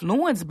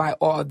influenced by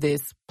all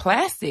this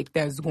plastic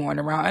that's going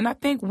around. And I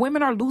think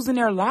women are losing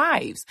their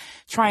lives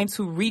trying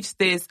to reach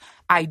this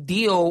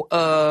ideal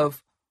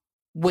of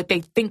what they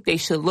think they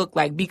should look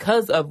like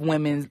because of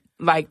women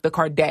like the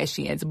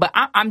Kardashians. But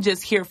I'm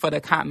just here for the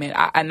comment,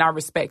 and I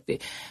respect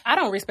it. I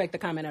don't respect the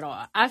comment at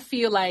all. I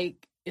feel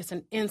like it's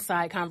an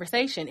inside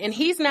conversation. And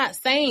he's not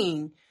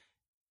saying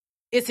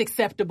it's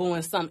acceptable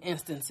in some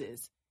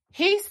instances.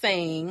 He's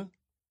saying,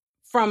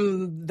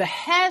 from the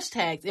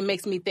hashtags, it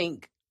makes me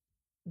think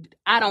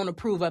I don't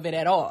approve of it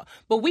at all.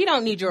 But we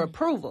don't need your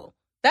approval.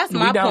 That's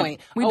my point.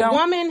 A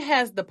woman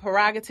has the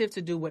prerogative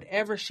to do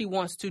whatever she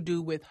wants to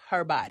do with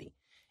her body.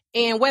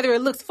 And whether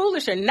it looks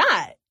foolish or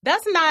not,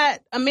 that's not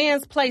a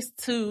man's place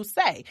to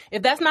say.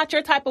 If that's not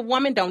your type of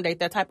woman, don't date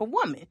that type of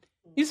woman.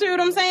 You see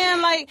what I'm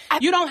saying? Like,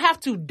 you don't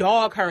have to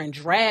dog her and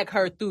drag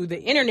her through the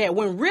internet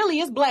when really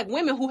it's black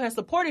women who have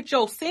supported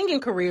your singing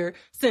career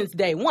since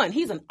day one.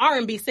 He's an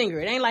R&B singer.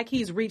 It ain't like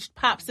he's reached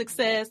pop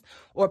success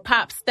or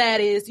pop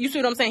status. You see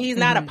what I'm saying? He's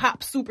not a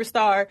pop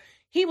superstar.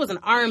 He was an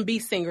R&B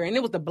singer, and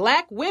it was the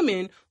black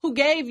women who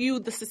gave you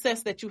the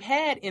success that you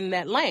had in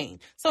that lane.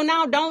 So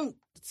now don't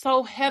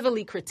so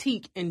heavily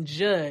critique and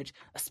judge,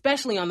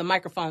 especially on the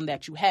microphone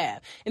that you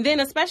have. And then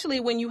especially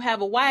when you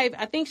have a wife,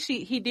 I think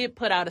he did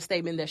put out a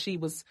statement that she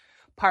was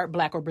part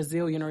black or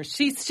Brazilian, or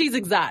she's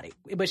exotic,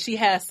 but she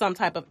has some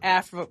type of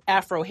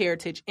Afro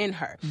heritage in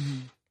her. Mm-hmm.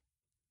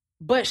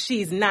 But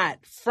she's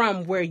not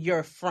from where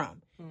you're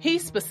from. Mm-hmm.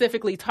 He's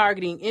specifically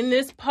targeting in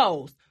this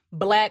post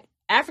black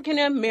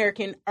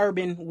African-American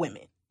urban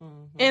women.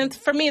 Mm-hmm. And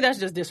for me, that's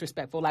just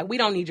disrespectful. Like, we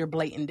don't need your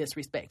blatant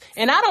disrespect.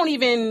 And I don't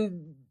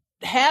even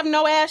have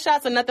no ass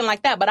shots or nothing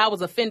like that, but I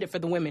was offended for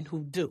the women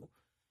who do.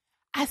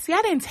 I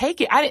didn't take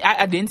it.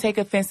 I didn't take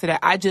offense to that.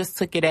 I just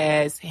took it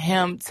as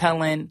him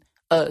telling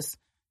us,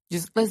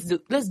 just let's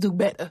do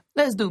better.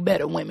 Let's do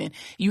better, women.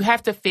 You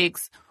have to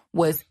fix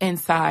what's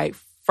inside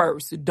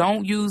first.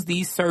 Don't use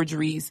these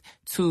surgeries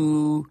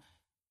to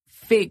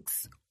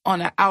fix on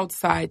the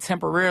outside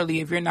temporarily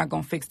if you're not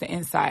going to fix the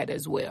inside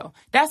as well.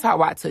 That's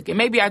how I took it.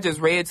 Maybe I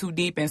just read too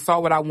deep and saw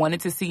what I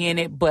wanted to see in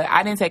it, but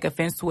I didn't take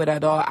offense to it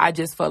at all. I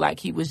just felt like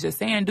he was just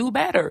saying, do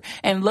better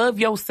and love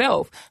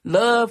yourself.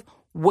 Love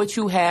what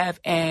you have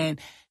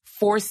and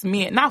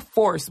not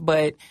force,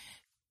 but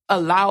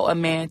allow a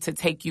man to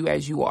take you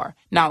as you are.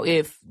 Now,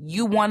 if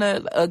you want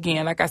to,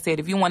 again, like I said,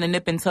 if you want to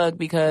nip and tug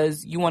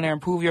because you want to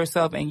improve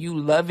yourself and you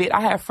love it, I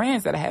have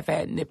friends that have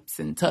had nips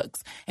and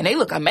tucks and they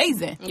look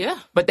amazing. Yeah.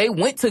 But they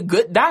went to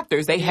good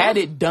doctors. They had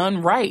it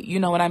done right. You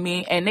know what I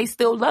mean? And they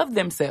still love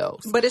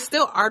themselves. But it's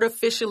still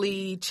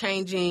artificially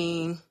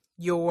changing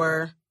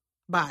your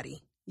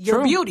body.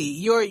 Your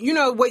beauty,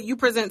 what you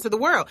present to the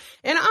world.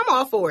 And I'm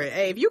all for it.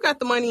 Hey, if you got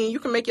the money and you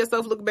can make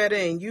yourself look better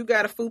and you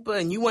got a fupa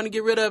and you want to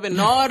get rid of it and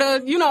all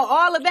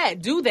all of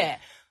that, do that.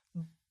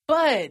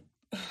 But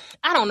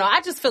I don't know.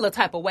 I just feel a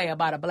type of way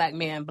about a black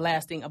man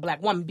blasting a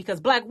black woman because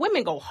black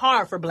women go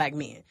hard for black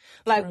men.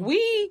 Like,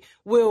 we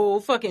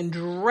will fucking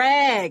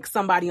drag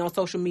somebody on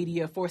social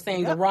media for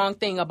saying the wrong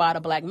thing about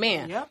a black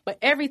man. Yep. But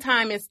every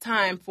time it's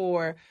time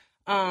for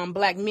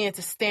black men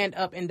to stand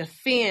up and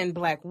defend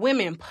black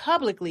women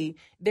publicly,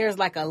 there's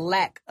like a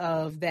lack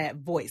of that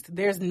voice.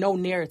 There's no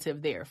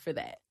narrative there for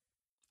that.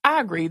 I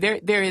agree.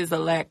 There is a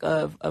lack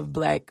of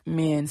black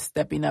men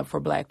stepping up for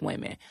black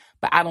women.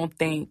 But I don't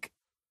think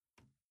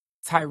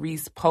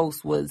Tyrese's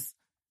post was,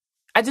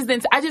 I just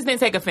didn't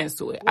take offense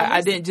to it. Well,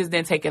 I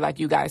didn't take it like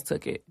you guys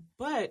took it.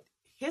 But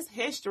his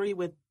history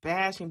with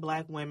bashing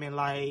black women,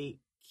 like,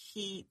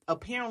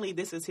 apparently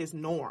this is his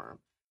norm.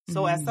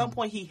 So at some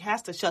point, he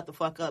has to shut the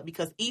fuck up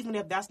because even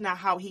if that's not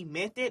how he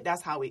meant it,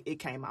 that's how it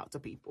came out to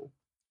people.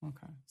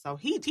 Okay. So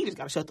he just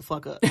got to shut the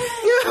fuck up. Shit.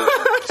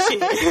 Shut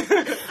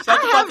the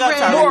fuck up,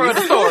 Tyreese. Moral of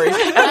the story.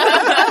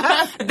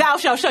 Thou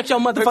shalt shut your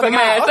motherfucking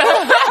mouth.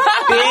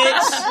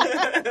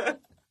 Bitch.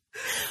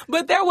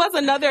 But there was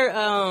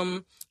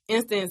another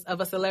instance of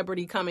a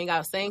celebrity coming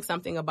out saying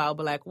something about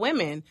black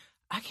women.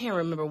 I can't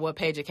remember what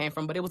page it came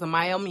from, but it was a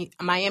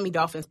Miami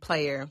Dolphins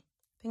player.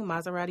 I think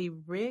Maserati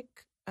Rick.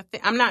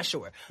 I'm not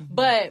sure,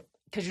 but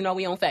because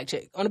we on fact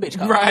check on the bitch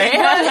call,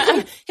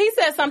 right? He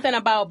said something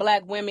about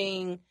black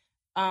women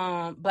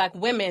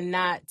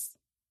not.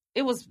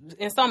 It was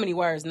in so many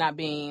words not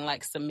being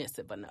like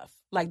submissive enough.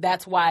 Like,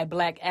 that's why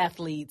black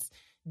athletes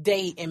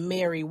date and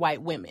marry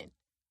white women.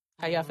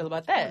 How y'all feel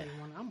about that?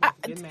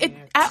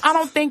 I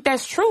don't think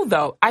that's true,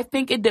 though. I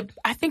think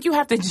you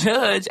have to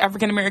judge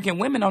African American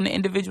women on an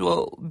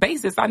individual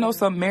basis. I know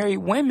some married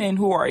women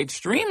who are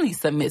extremely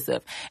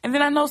submissive, and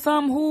then I know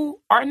some who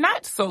are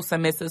not so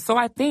submissive. So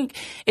I think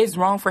it's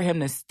wrong for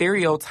him to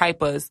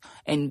stereotype us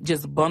and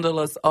just bundle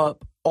us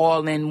up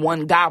all in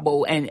one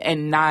gobble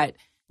and not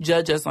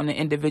judge us on an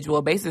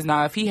individual basis.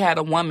 Now, if he had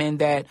a woman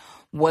that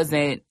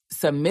wasn't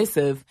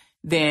submissive,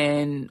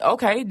 then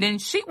okay, then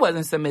she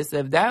wasn't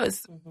submissive. That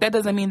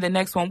doesn't mean the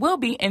next one will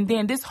be. And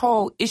then this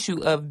whole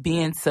issue of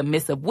being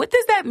submissive, what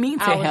does that mean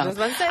to him?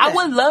 I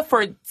would love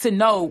to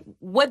know,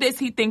 what does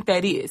he think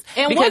that is?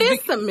 And because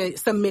what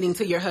is submitting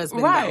to your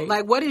husband? Right. Though?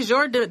 Like, what is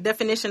your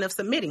definition of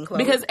submitting, Chloe?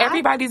 Because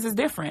everybody's is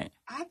different.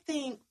 I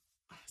think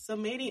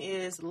submitting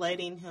is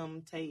letting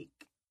him take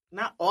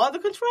not all the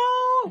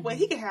control, but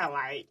he can have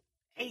like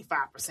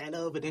 85%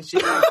 of it and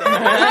shit like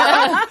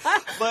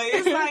that. But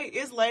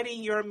it's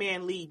letting your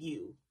man lead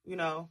you. You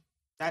know,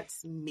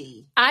 that's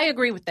me. I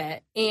agree with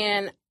that.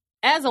 And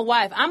as a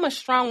wife, I'm a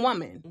strong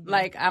woman.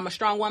 Like, I'm a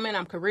strong woman.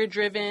 I'm career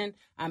driven.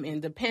 I'm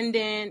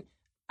independent.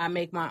 I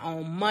make my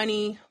own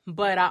money.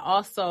 But I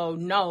also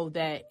know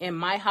that in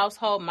my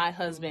household, my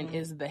husband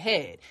is the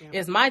head. Yeah.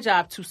 It's my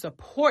job to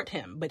support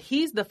him, but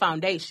he's the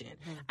foundation.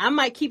 I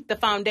might keep the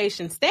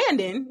foundation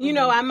standing. You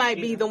know, I might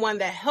be the one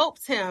that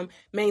helps him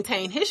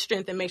maintain his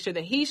strength and make sure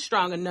that he's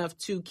strong enough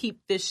to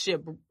keep this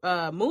ship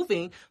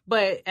moving.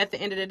 But at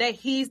the end of the day,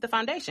 he's the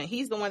foundation.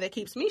 He's the one that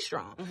keeps me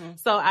strong.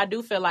 So I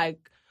do feel like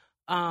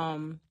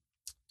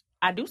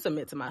I do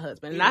submit to my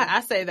husband, and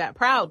I say that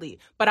proudly.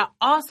 But I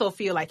also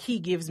feel like he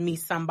gives me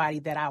somebody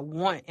that I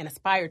want and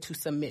aspire to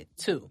submit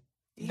to.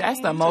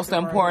 That's the most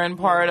important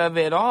part of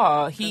it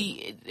all.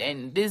 He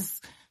and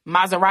this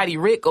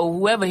Maserati Rick or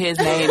whoever his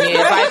name is.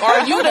 Like,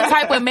 are you the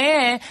type of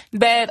man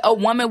that a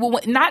woman will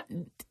not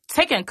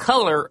taking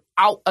color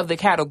out of the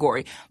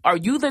category? Are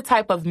you the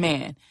type of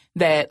man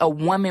that a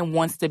woman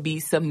wants to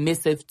be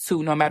submissive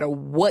to, no matter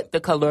what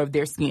the color of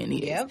their skin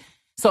is? Yep.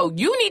 So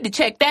you need to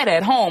check that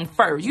at home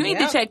first. You need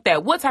to check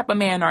that. What type of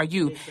man are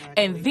you?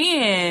 Exactly. And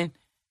then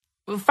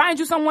find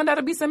you someone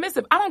that'll be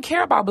submissive. I don't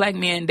care about black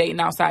men dating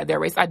outside their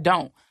race. I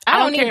don't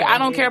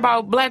care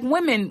about black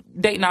women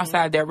dating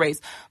outside their race.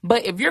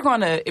 But if you're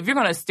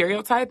gonna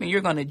stereotype and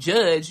you're gonna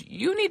judge,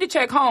 you need to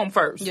check home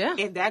first. Yeah.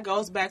 And that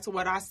goes back to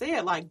what I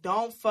said. Like,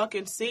 don't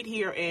fucking sit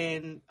here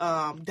and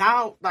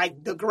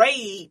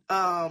degrade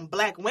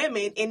black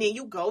women, and then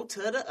you go to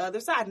the other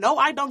side. No,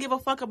 I don't give a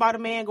fuck about a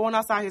man going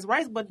outside his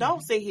race, but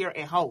don't sit here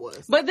and hoe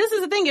us. But this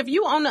is the thing: if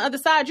you on the other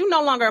side, you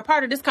no longer a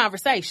part of this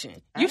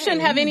conversation. You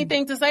shouldn't have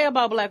anything to say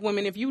about black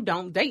women if you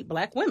don't date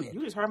black women.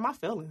 You just hurt my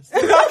feelings.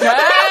 Shit.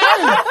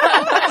 Yeah,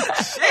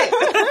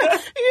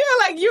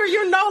 like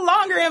you're no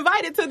longer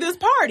invited to this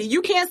party.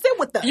 You can't sit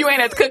with us. You ain't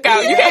at the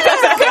cookout. You can't come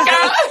to the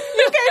cookout.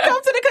 You can't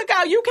come to the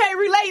cookout. You can't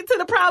relate to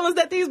the problems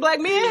that these black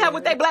men have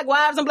with their black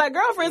wives and black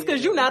girlfriends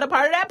because you're not a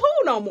part of that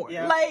pool no more.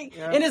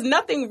 And there's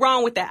nothing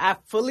wrong with that. I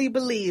fully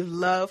believe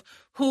love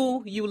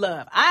who you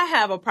love. I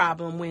have a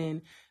problem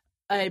when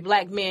a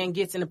black man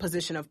gets in a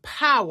position of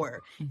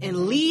power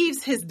and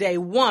leaves his day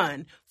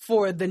one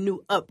for the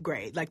new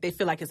upgrade. Like, they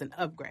feel like it's an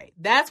upgrade.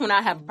 That's when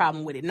I have a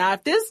problem with it. Now,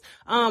 if this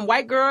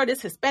white girl,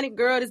 this Hispanic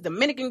girl, this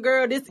Dominican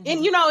girl,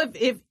 and you know,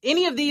 if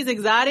any of these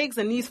exotics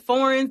and these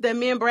foreigns that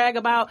men brag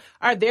about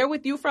are there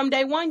with you from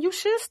day one, you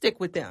should stick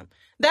with them.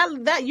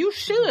 That you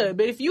should.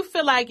 But if you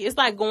feel like it's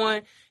like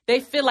they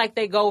feel like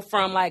they go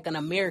from like an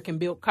American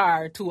built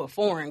car to a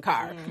foreign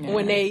car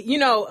when they, you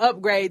know,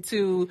 upgrade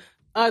to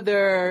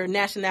other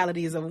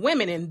nationalities of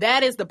women, and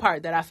that is the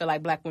part that I feel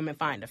like black women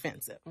find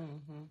offensive.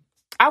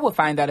 I would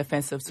find that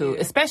offensive too,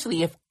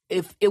 especially if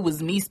it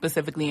was me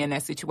specifically in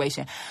that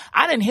situation.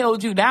 I done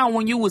held you down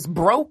when you was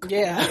broke.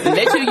 Yeah.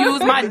 Let you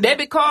use my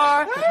debit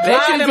card.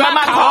 Let you drive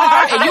my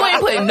car. And you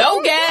ain't putting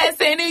no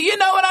gas in it. You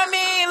know what I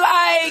mean?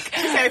 Like,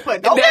 you ain't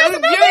putting no gas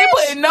in you ain't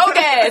putting no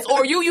gas.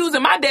 Or you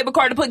using my debit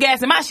card to put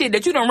gas in my shit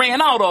that you done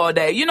ran out all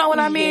day. You know what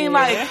I mean?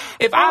 Like,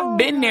 if I've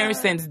been there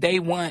since day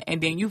one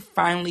and then you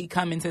finally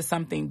come into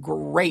something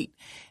great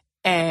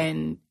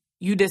and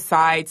you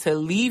decide to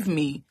leave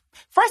me.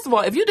 First of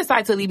all, if you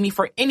decide to leave me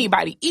for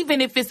anybody,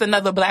 even if it's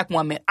another black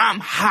woman, I'm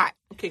hot.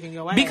 I'm kicking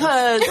your ass.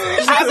 Because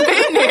I've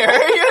been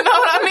there. You know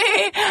what I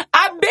mean?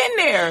 I've been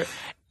there.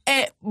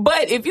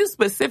 But if you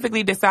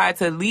specifically decide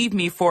to leave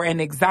me for an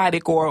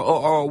exotic or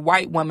a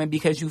white woman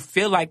because you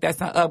feel like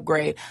that's an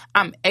upgrade,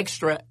 I'm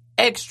extra,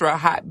 extra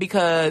hot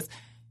because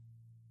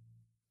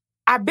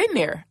I've been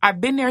there.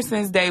 I've been there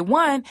since day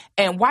one.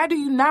 And why do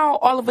you now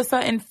all of a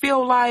sudden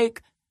feel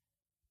like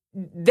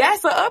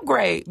that's an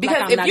upgrade?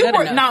 Because like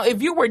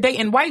if you were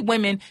dating white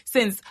women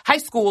since high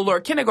school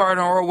or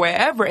kindergarten or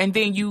wherever, and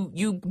then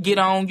you get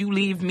on, you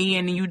leave me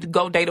and then you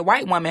go date a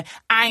white woman,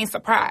 I ain't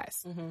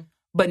surprised.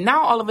 But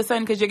now all of a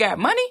sudden, because you got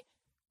money,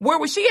 where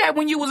was she at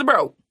when you was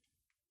broke?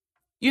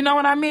 You know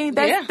what I mean?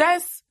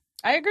 That's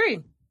I agree.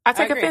 I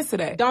take offense to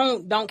that.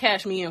 Don't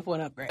cash me in for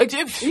an upgrade.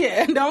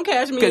 Yeah, don't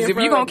cash me in. Because if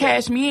you're gonna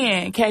cash me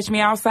in, catch me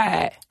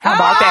outside. How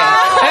about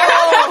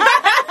that?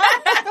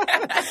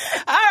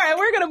 All right,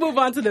 we're gonna move move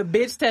on to the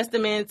bitch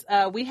testaments.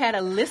 We had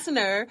a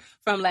listener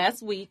from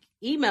last week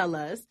email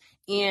us,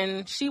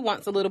 and she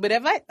wants a little bit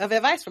of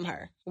advice from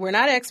her. We're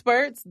not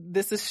experts.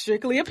 This is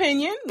strictly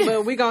opinion,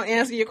 but we're going to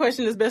answer your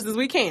question as best as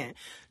we can.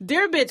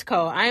 Dear Bitch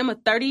Co, I am a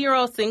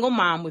 30-year-old single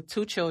mom with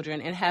 2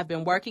 children and have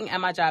been working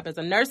at my job as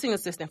a nursing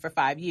assistant for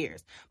 5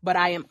 years, but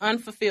I am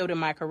unfulfilled in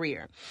my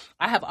career.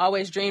 I have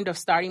always dreamed of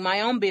starting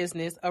my own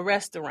business, a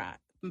restaurant.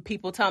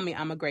 People tell me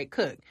I'm a great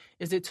cook.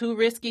 Is it too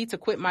risky to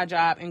quit my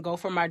job and go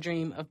for my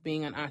dream of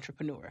being an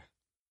entrepreneur?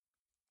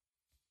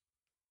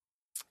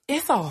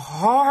 It's a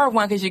hard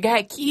one because you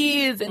got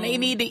kids and they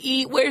need to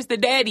eat. Where's the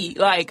daddy?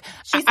 Like,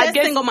 she said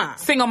single mom.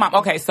 Single mom.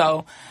 Okay,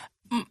 so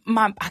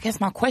I guess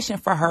my question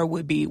for her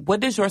would be, what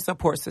does your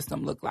support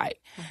system look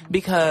like?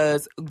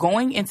 Because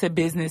going into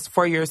business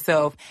for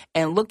yourself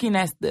and looking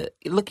at the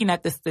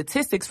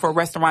statistics for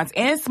restaurants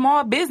and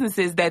small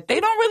businesses that they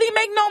don't really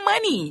make no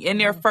money in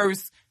their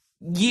first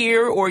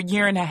year or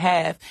year and a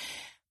half,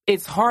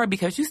 it's hard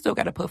because you still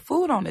got to put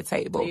food on the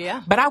table.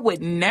 Yeah. But I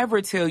would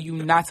never tell you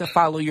not to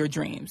follow your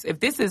dreams. If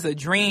this is a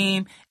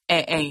dream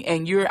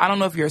and you're, I don't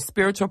know if you're a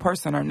spiritual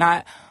person or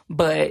not,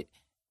 but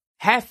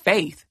have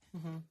faith.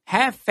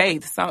 Have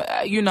faith. So,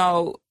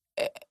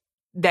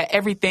 that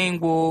everything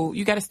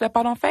you got to step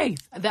out on faith.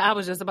 I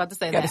was just about to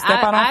say that. I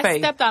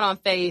stepped out on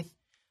faith.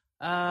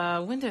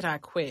 When did I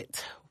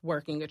quit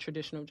working a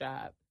traditional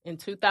job? In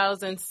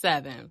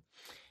 2007.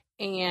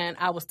 And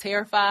I was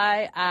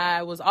terrified.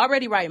 I was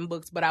already writing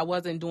books, but I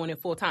wasn't doing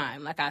it full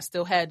time. Like, I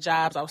still had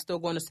jobs. I was still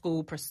going to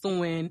school,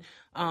 pursuing,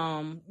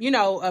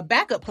 a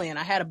backup plan.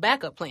 I had a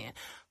backup plan.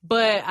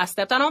 But I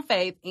stepped out on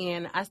faith,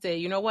 and I said,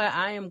 you know what?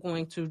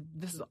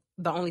 This is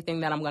the only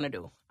thing that I'm going to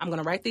do. I'm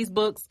going to write these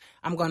books.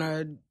 I'm going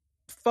to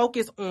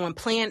focus on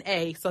plan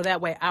A so that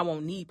way I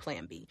won't need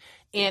plan B.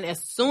 And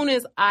as soon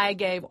as I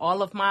gave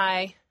all of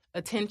my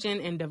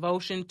attention and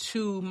devotion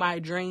to my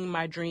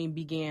dream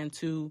began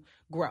to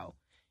grow.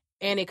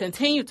 And it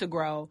continued to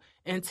grow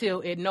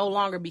until it no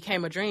longer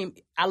became a dream.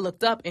 I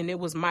looked up and it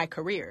was my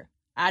career.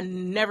 I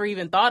never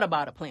even thought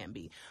about a plan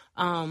B.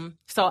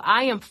 So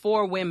I am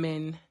for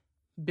women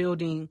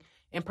building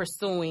and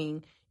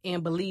pursuing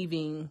and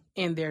believing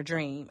in their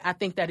dream. I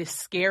think that is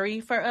scary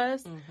for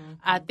us.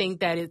 I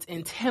think that it's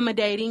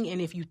intimidating.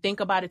 And if you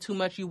think about it too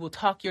much, you will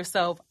talk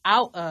yourself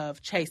out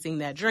of chasing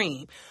that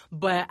dream.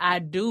 But I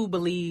do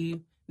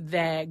believe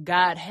that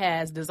God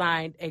has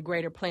designed a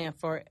greater plan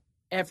for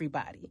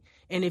everybody.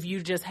 And if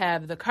you just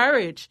have the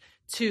courage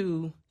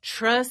to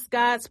trust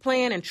God's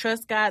plan and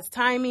trust God's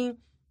timing,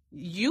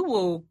 you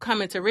will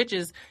come into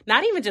riches,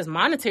 not even just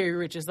monetary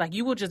riches, like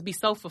you will just be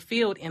so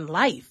fulfilled in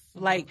life.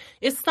 Like,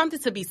 it's something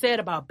to be said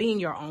about being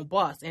your own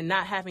boss and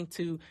not having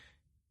to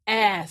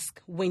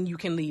ask when you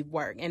can leave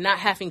work and not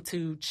having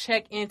to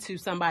check into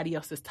somebody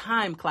else's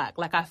time clock.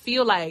 Like, I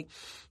feel like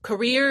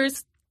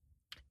careers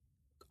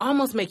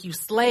almost make you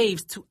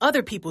slaves to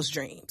other people's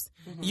dreams.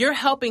 You're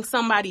helping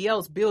somebody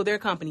else build their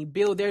company,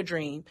 build their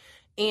dream.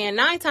 And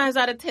 9 times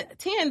out of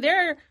 10,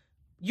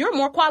 you're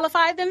more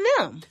qualified than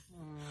them.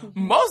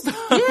 Most of the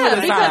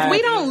time. Because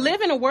we don't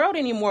live in a world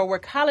anymore where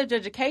college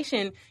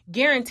education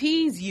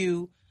guarantees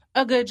you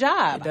a good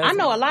job. I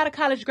know a lot of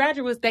college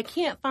graduates that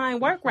can't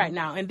find work right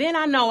now. And then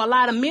I know a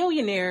lot of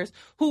millionaires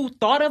who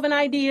thought of an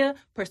idea,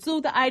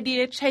 pursued the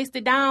idea, chased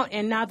it down,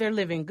 and now they're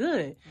living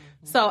good.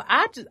 So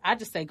I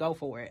just say go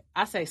for it.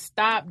 I say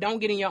stop, don't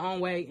get in your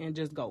own way, and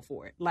just go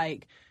for it.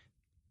 Like,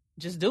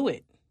 just do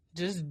it.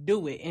 Just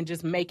do it and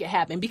just make it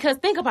happen. Because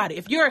think about it.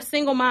 If you're a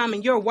single mom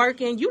and you're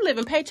working, you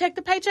living paycheck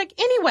to paycheck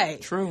anyway.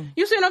 True.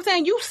 You see what I'm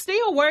saying? You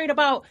still worried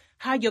about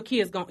how your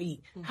kids going to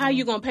eat, how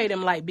you going to pay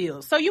them light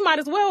bills. So you might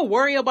as well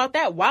worry about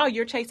that while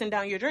you're chasing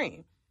down your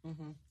dream.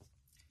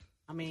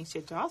 I mean,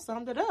 shit, y'all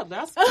summed it up.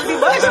 That's pretty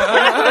much.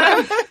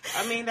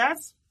 I mean,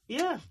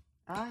 yeah.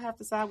 I have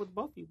to side with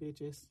both you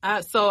bitches.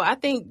 So I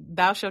think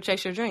thou shalt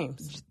chase your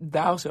dreams.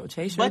 Thou shalt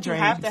chase your dreams. But you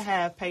have to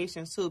have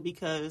patience, too,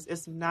 because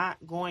it's not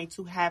going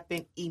to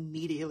happen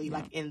immediately,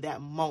 like in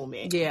that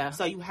moment. Yeah.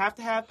 So you have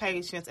to have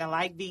patience. And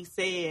like V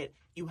said,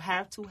 you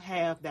have to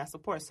have that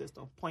support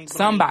system. Point blank,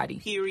 somebody.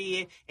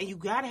 Period. And you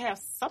got to have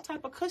some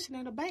type of cushion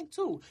in the bank,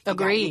 too.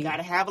 Agreed. You got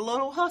to have a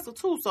little hustle,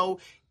 too. So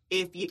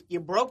if you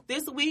broke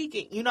this week,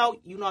 and you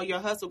know your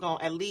hustle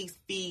gonna at least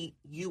feed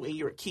you and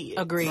your kids.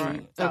 Agreed.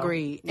 Right? So,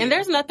 Agreed. Yeah. And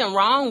there's nothing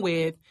wrong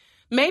with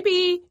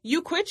maybe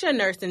you quit your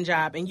nursing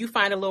job and you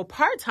find a little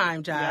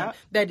part-time job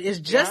that is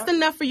just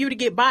enough for you to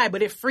get by,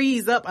 but it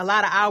frees up a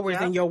lot of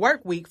hours in your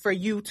work week for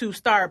you to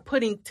start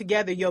putting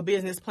together your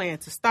business plan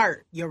to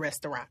start your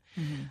restaurant.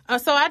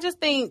 So I just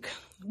think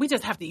we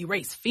just have to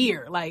erase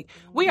fear. Like,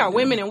 we are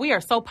women and we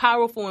are so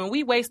powerful, and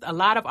we waste a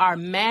lot of our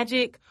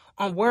magic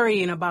on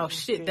worrying about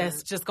shit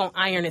that's just going to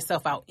iron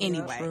itself out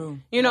anyway.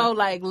 You know,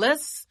 like,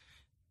 let's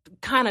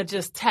kind of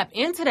just tap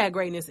into that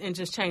greatness and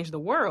just change the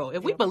world.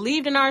 If we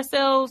believed in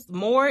ourselves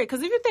more,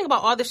 because if you think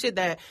about all the shit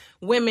that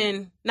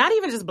women, not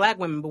even just black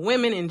women, but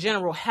women in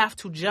general have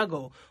to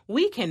juggle,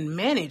 we can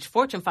manage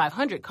Fortune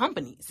 500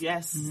 companies.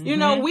 Yes. You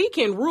know, we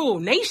can rule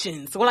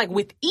nations, so like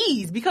with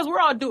ease, because we're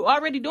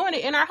already doing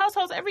it in our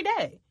households every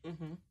day.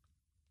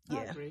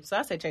 Yeah. So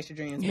I say chase your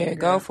dreams. Yeah,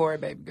 go for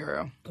it, baby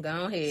girl.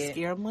 Go ahead.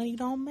 Scare money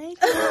don't make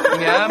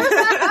it.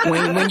 Yeah.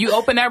 when you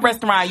open that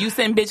restaurant, you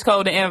send bitch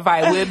code and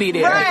invite. We'll be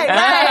there. Right.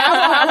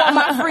 I want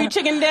my free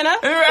chicken dinner.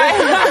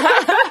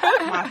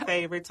 Right. My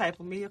favorite type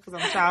of meal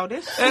because I'm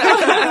childish.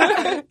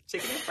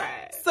 Chicken and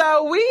fries.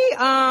 So we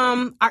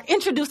are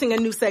introducing a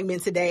new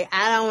segment today.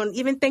 I don't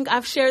even think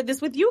I've shared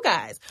this with you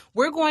guys.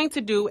 We're going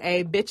to do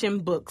a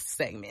Bitchin' Books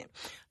segment.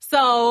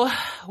 So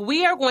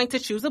we are going to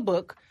choose a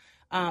book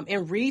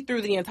and read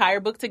through the entire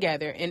book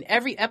together. In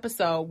every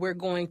episode, we're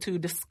going to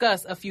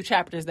discuss a few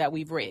chapters that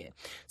we've read.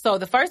 So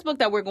the first book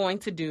that we're going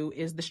to do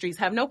is The Streets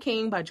Have No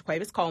King by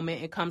Jaquavis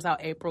Coleman. It comes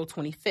out April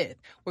 25th.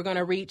 We're going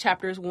to read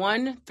chapters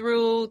 1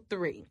 through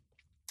 3.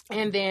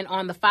 And then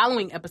on the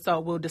following episode,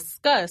 we'll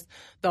discuss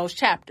those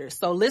chapters.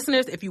 So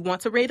listeners, if you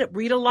want to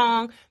read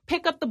along,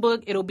 pick up the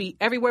book. It'll be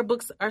everywhere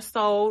books are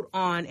sold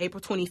on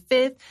April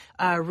 25th.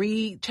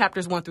 Read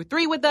chapters 1 through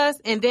 3 with us,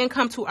 and then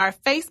come to our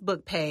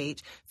Facebook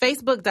page,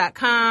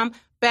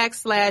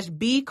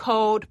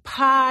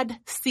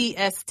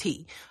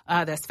 facebook.com/BCodePodCST.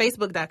 That's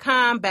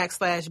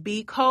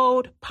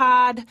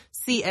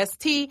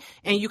facebook.com/BCodePodCST.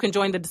 And you can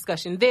join the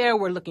discussion there.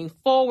 We're looking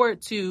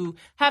forward to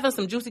having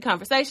some juicy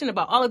conversation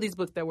about all of these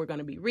books that we're going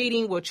to be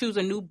reading. We'll choose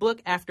a new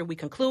book after we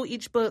conclude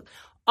each book.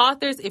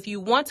 Authors, if you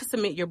want to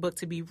submit your book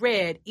to be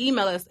read,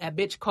 email us at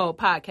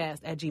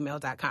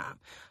bitchcodepodcast@gmail.com.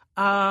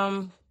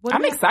 I'm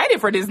excited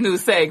for this new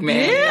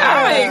segment. Yeah.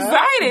 I'm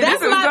excited. That's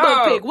this is my dope.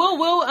 book pick.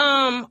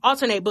 We'll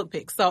alternate book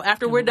picks. So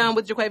after we're done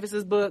with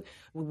Jaquavis's book,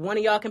 one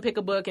of y'all can pick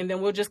a book, and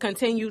then we'll just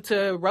continue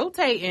to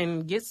rotate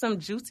and get some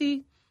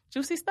juicy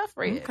stuff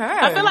read. Okay.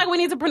 I feel like we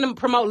need to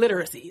promote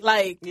literacy.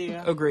 Like,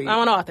 Agreed.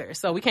 I'm an author,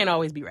 so we can't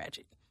always be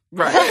ratchet.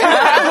 Right.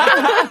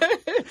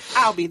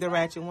 I'll be the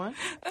ratchet one.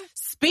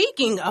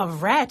 Speaking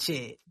of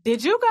ratchet,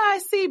 did you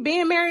guys see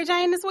Being Mary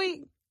Jane this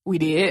week? We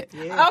did.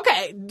 Yeah.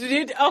 Okay.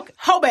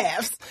 Hoe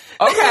baths.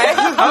 Okay.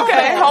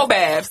 Whole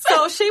baths.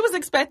 So she was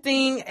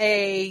expecting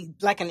an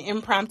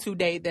impromptu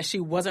date that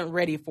she wasn't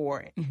ready for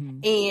it.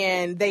 Mm-hmm.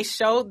 And they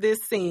showed this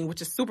scene,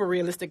 which is super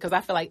realistic because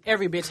I feel like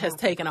every bitch has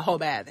taken a whole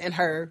bath in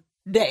her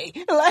day.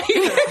 Like,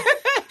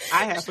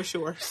 I have for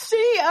sure.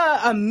 She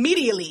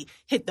immediately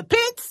hit the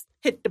pits,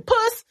 hit the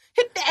puss,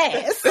 hit the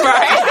ass.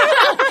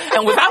 Right.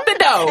 And was out the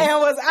door.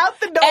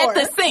 At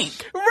the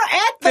sink. Right,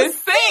 at the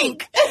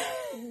sink.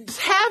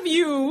 Have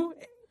you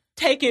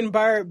taken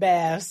bird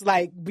baths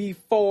like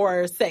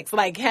before sex?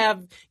 Like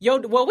you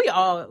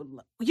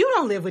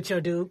don't live with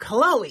your dude,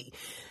 Chloe.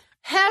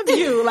 Have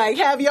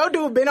your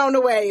dude been on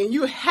the way and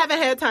you haven't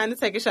had time to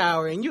take a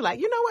shower and you like,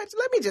 you know what?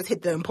 Let me just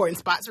hit the important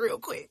spots real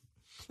quick.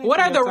 What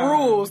are the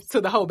rules to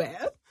the whole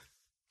bath?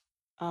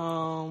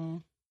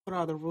 What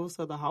are the rules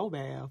to the whole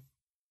bath?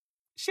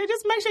 Shit,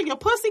 just make sure your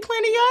pussy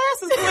clean and your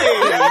ass is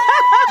clean.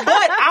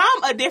 But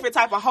I'm a different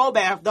type of whole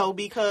bath though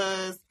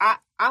because I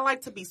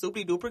like to be super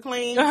duper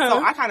clean,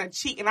 so I kind of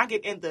cheat and I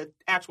get in the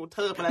actual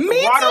tub and let the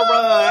water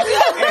run.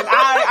 And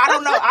I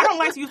don't know. I don't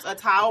like to use a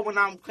towel when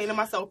I'm cleaning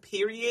myself.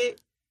 Period.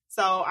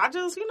 So I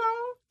just do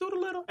the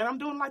little, and I'm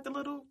doing like the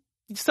little.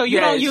 So you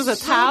don't use a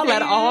towel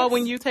at all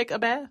when you take a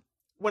bath?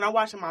 When I'm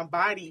washing my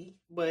body,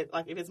 but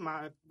like if it's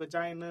my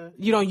vagina,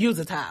 you don't use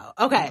a towel.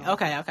 Okay.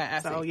 I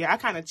so see. yeah, I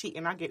kind of cheat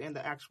and I get in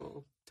the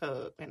actual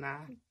tub and I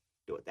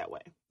do it that way.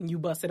 You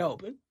bust it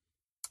open.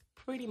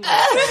 Pretty much.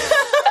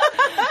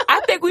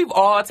 I think we've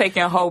all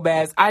taken whole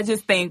baths. I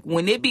just think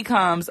when it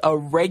becomes a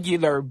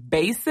regular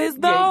basis,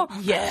 though,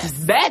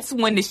 that's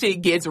when the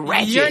shit gets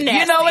ratchet. You're nasty.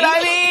 You know what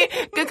I mean?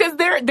 Because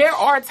there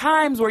are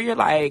times where you're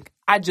like,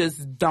 I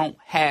just don't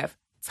have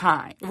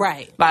time.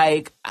 Right.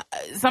 Like,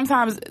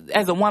 sometimes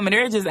as a woman,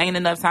 there just ain't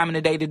enough time in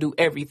the day to do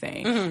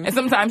everything. Mm-hmm. And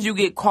sometimes you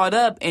get caught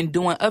up in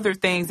doing other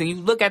things and you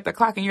look at the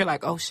clock and you're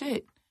like, oh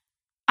shit,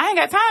 I ain't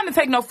got time to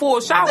take no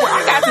full shower.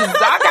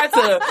 I got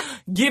to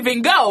give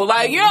and go.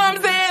 Like, you know what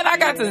I'm saying? I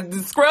got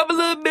to scrub a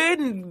little bit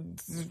and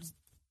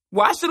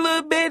wash a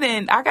little bit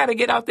and I got to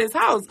get out this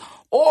house.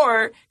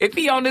 Or if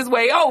he on his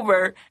way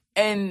over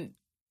and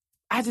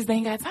I just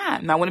ain't got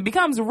time. Now, when it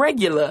becomes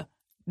regular,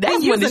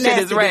 that's when the shit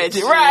is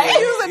ratchet, right?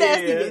 Use a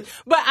nasty bitch.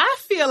 But I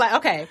feel like,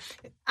 okay,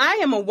 I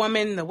am a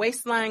woman. The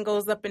waistline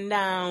goes up and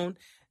down.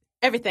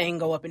 Everything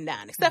go up and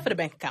down, except for the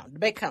bank account. The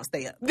bank account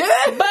stay up.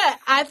 But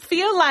I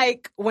feel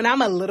like when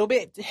I'm a little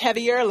bit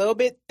heavier, a little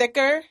bit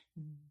thicker,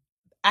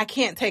 I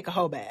can't take a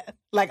whole bath.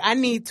 Like, I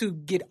need to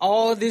get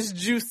all this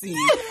juicy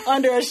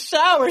under a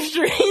shower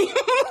stream.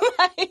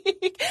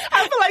 Like,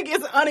 I feel like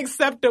it's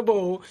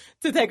unacceptable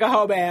to take a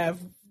whole bath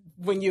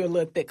when you're a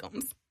little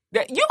thickums.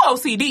 You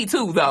OCD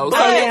too, though,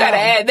 so you gotta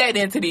add that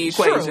into the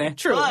equation.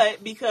 True.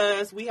 But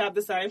because we have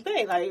the same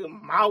thing, like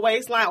my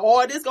waistline,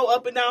 all this go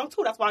up and down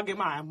too. That's why I get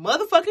my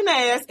motherfucking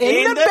ass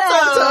in the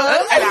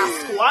tub and I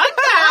squat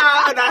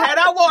down and I had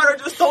that water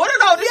just throwing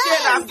it on the shit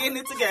and I'm getting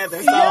it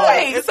together.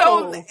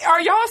 So, cool.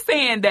 Are y'all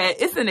saying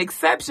that it's an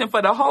exception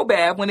for the whole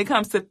bath when it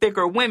comes to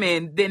thicker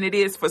women than it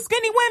is for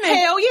skinny women?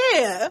 Hell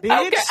yeah,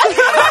 bitch. Okay.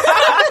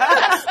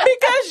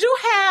 Because you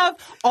have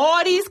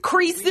all these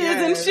creases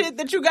and shit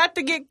that you got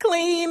to get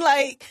clean.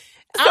 Like,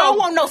 I don't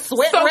want no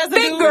sweat residue.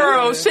 Thick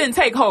girls shouldn't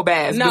take whole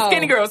baths, but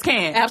skinny girls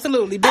can.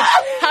 Absolutely. Bitch,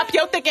 hop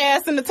your thick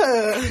ass in the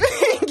tub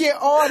and get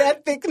all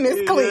that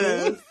thickness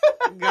clean.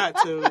 Got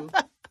to.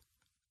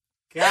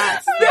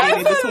 That's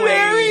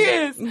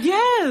hilarious.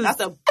 Yes. That's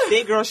a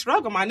big girl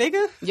struggle, my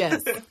nigga.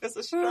 Yes. It's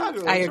a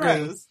struggle. I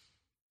agree.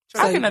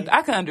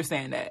 I can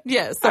understand that.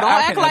 Yes. So don't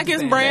act like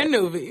it's brand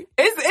new.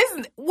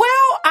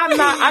 I'm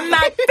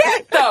not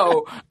thick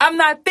though. I'm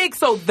not thick,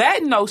 so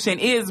that notion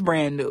is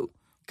brand new.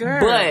 Girl.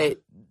 But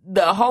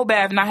the whole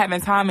bath, not having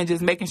time and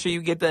just making sure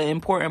you get the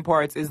important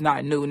parts is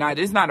not new. Now,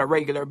 it's not a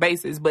regular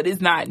basis, but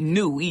it's not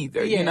new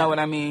either. Yeah. You know what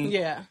I mean?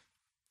 Yeah.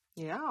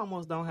 Yeah, I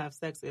almost don't have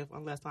sex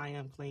unless I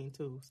am clean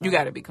too. So. You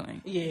got to be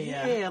clean.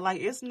 Yeah, like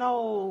it's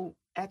no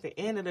at the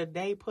end of the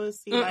day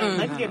pussy. Like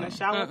let's get in the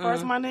shower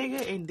first, my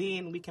nigga, and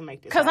then we can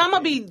make this. Because I'm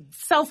gonna be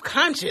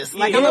self-conscious.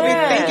 Like I'm gonna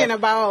be thinking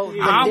about.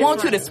 I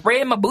want you to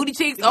spread my booty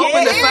cheeks open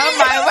to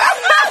sunlight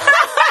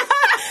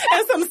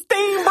and some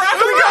steamed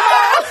broccoli.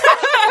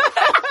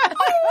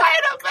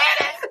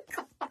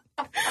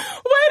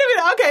 Wait a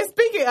minute. Okay,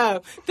 speaking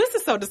of, this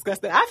is so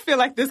disgusting. I feel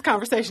like this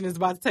conversation is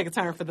about to take a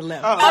turn for the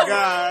left. Oh, my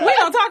God. We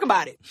don't talk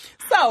about it.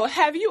 So,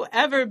 have you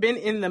ever been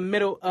in the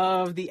middle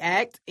of the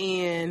act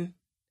and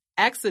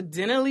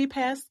accidentally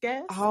passed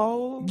gas?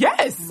 Oh,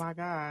 yes. My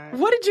God.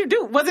 What did you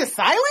do? Was it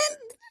silent?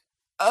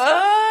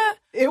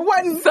 It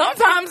wasn't.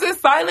 Sometimes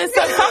it's silent.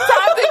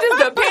 Sometimes it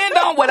just depends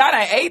on what I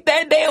done ate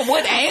that day and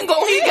what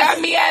angle he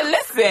got me at.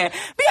 Listen,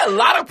 be a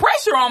lot of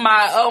pressure on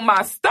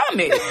my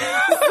stomach. So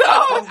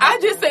I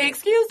just say,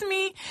 excuse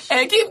me,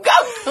 and keep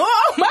going.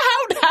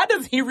 How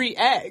does he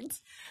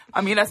react?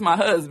 I mean, that's my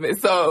husband,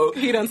 so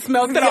he done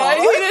smelled it off.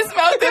 He done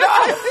smelled it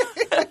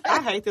off.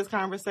 I hate this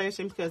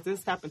conversation because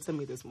this happened to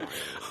me this morning.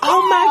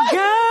 Oh my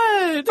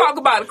God. Talk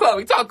about it,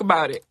 Chloe. Talk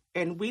about it.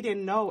 And we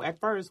didn't know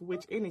at first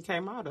which end it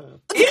came out of.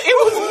 It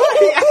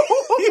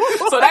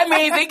was so that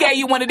means they gave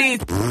you one of these.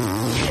 He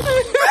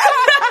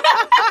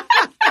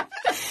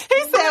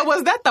said,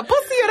 was that the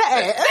pussy or the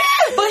ass?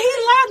 But he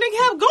laughed and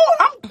kept going.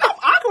 I'm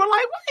awkward.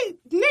 Like, wait,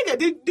 nigga,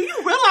 do you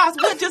realize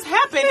what just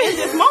happened in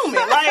this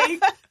moment?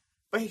 Like,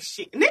 but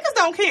shit, niggas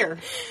don't care.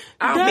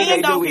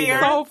 Men don't care.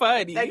 So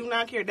funny. They do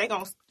not care. They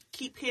gonna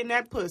keep hitting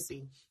that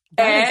pussy.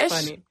 That is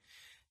funny.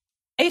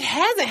 It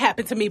hasn't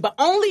happened to me, but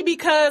only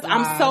because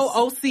I'm so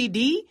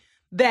OCD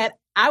that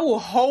I will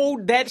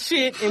hold that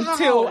shit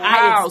until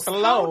I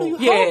explode. How do you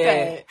hold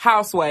that?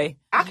 Houseway.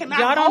 I cannot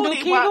Y'all don't hold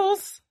do it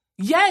Kegels?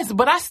 Yes,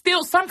 but I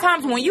still,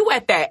 sometimes when you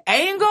at that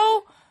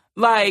angle,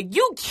 like,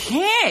 you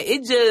can't.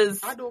 It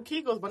just... I do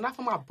Kegels, but not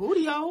for my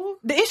booty hole.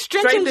 It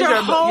strengthens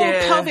your whole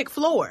pelvic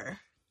floor.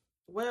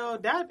 Well,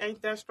 that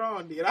ain't that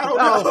strong, dude. I don't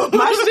know.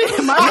 My shit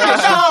strong.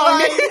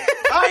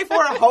 I ain't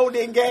for a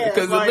holding gas.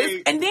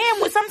 Like, and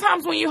then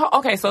sometimes when you...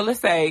 Okay, so let's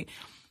say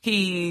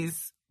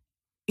he's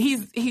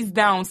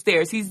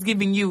downstairs. He's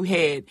giving you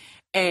head.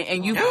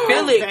 And you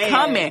feel it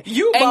coming.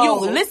 You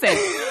listen.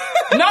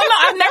 No,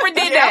 I've never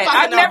did that.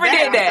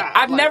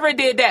 I've never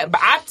did that.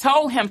 But I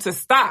told him to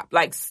stop.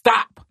 Like,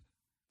 stop.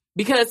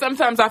 Because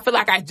sometimes I feel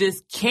like I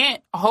just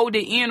can't hold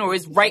it in, or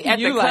it's right at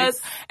the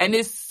cusp, and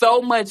there's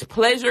so much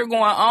pleasure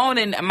going on,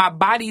 and my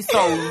body's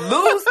so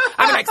loose.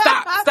 I'm like,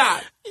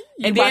 stop.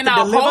 And then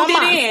I'll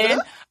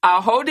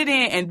hold it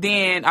in, and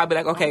then I'll be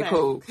like, okay,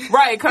 cool.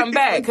 Right, come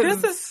back.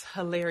 This is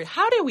hilarious.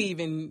 How did we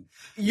even...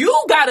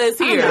 You got us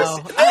here. I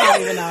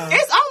don't even know.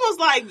 It's almost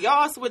like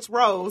y'all switch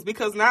roles,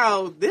 because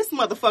now this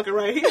motherfucker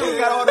right here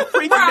got all the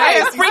freaky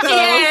nasty freaky stuff.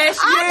 ass.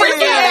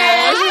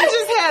 I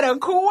just had a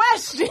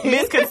question.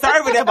 Miss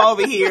Conservative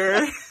over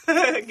here.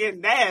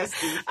 Getting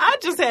nasty.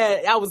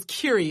 I was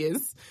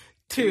curious.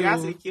 I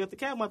said, killed the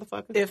cat,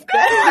 motherfucker. If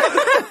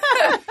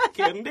that,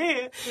 killed him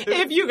dead.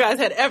 If you guys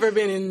had ever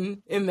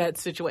been in that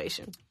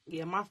situation.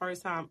 Yeah, my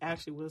first time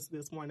actually was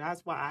this morning.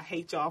 That's why I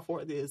hate y'all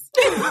for this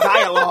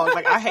dialogue.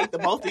 Like, I hate the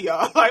both of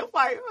y'all. Like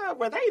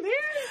were they there?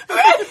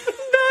 That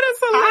is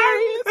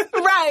hilarious.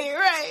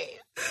 Right.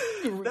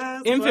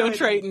 That's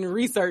infiltrating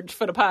research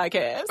for the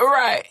podcast.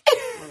 Right.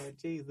 Oh,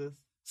 Jesus.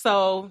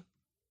 So,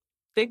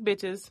 thick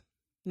bitches.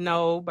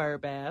 No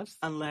bird baths.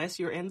 Unless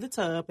you're in the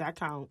tub, that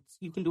counts.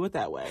 You can do it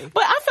that way.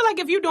 But I feel like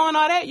if you're doing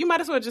all that, you might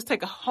as well just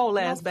take a whole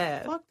ass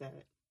bath. Fuck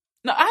that.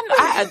 No,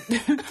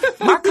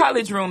 my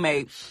college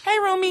roommate, hey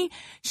roomie,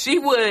 she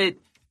would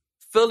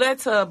fill that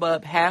tub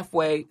up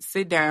halfway,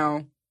 sit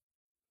down,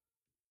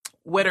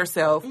 wet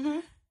herself,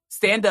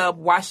 stand up,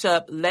 wash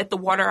up, let the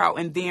water out,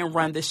 and then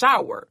run the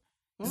shower.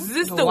 This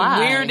is the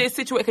weirdest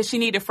situation, because she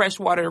needed fresh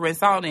water to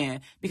rinse out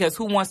in. Because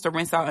who wants to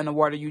rinse out in the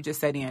water you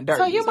just set in dirty?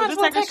 So you might as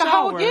well take a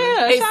whole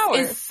shower.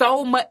 It's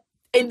so much.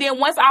 And then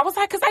once I was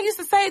like, because I used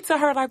to say it to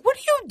her, like, what are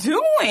you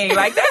doing?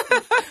 Like, that's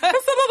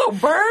a little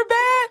bird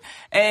bath.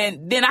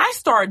 And then I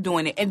started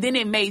doing it. And then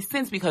it made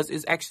sense because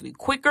it's actually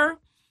quicker.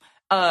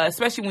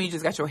 Especially when you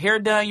just got your hair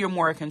done. You're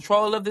more in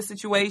control of the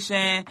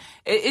situation.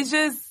 It's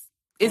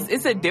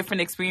a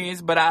different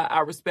experience, but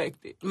I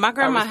respect it. My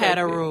grandma had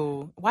a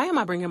rule. Why am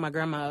I bringing my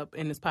grandma up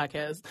in this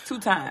podcast? 2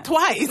 times.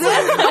 Twice.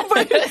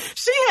 But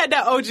she had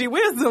that OG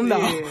wisdom,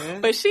 though. Yeah.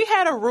 But she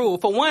had a rule.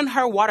 For one,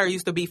 her water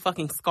used to be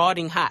fucking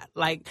scalding hot.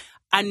 Like,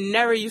 I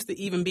never used to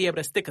even be able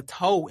to stick a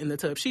toe in the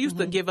tub. She used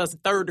to give us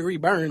 3rd-degree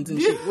burns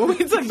and shit when we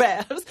took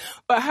baths.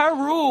 But her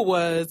rule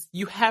was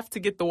you have to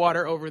get the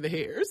water over the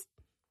hairs.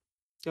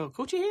 Your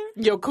coochie hair?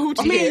 Your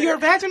coochie hair. Your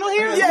vaginal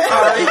hair?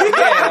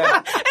 Yeah.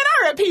 And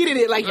I repeated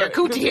it like your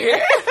coochie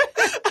hair.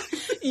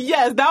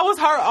 Yes, that was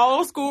her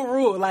old school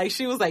rule. Like,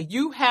 she was like,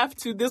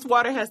 this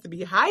water has to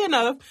be high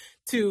enough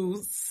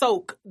to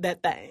soak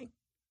that thing.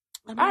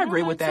 I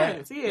agree with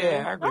that.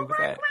 Yeah, I agree with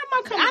that.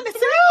 Grandma coming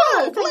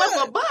from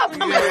up above.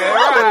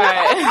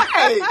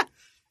 Right.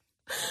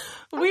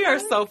 We are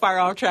so far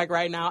off track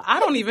right now.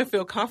 I don't even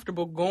feel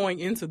comfortable going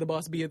into the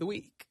Boss Bee of the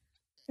Week.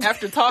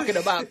 After talking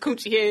about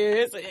coochie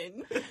hairs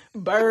and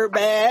bird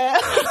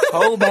bath.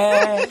 Whole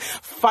bag.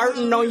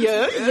 Farting on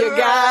your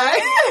guy.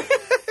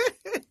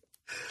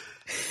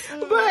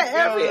 But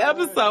every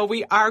episode,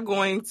 we are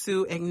going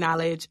to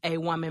acknowledge a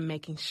woman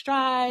making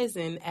strides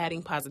and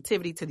adding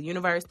positivity to the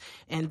universe.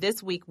 And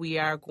this week, we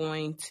are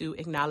going to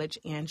acknowledge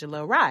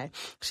Angela Rye.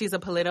 She's a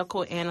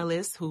political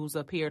analyst who's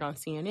appeared on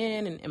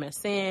CNN and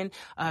MSN,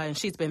 and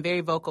she's been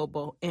very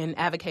vocal in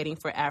advocating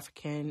for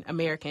African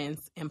Americans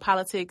in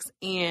politics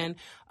and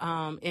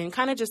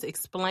kind of just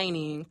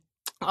explaining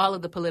all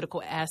of the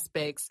political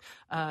aspects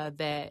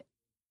that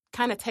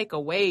kind of take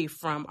away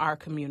from our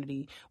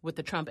community with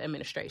the Trump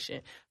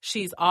administration.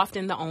 She's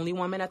often the only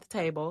woman at the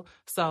table,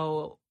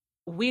 so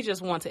we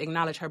just want to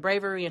acknowledge her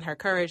bravery and her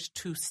courage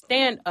to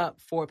stand up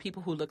for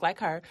people who look like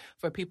her,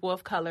 for people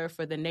of color,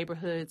 for the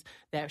neighborhoods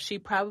that she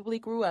probably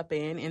grew up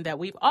in and that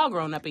we've all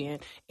grown up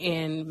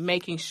in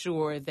making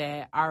sure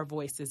that our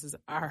voices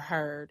are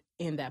heard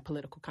in that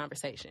political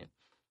conversation.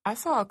 I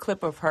saw a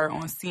clip of her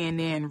on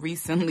CNN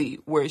recently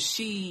where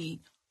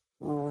she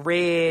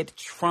read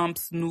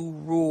Trump's new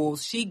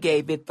rules. She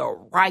gave it the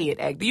riot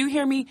act. Do you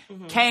hear me?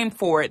 Mm-hmm. Came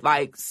for it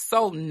like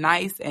so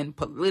nice and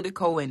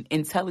political and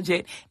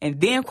intelligent,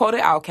 and then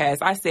quoted Outkast.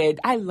 I said,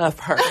 I love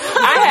her.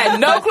 I had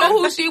no clue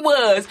who she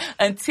was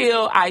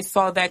until I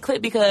saw that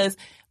clip, because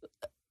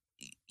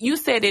you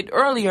said it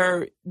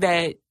earlier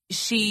that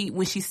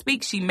when she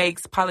speaks, she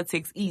makes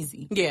politics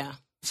easy. Yeah.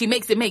 She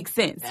makes it make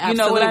sense. Absolutely. You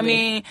know what I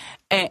mean?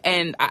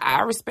 And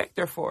I respect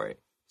her for it.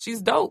 She's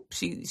dope.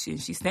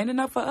 She's standing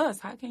up for us.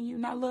 How can you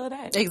not love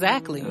that?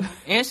 Exactly.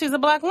 And she's a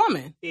Black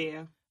woman.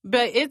 Yeah.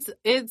 But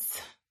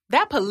it's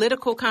that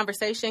political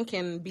conversation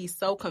can be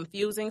so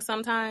confusing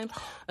sometimes,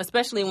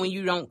 especially when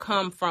you don't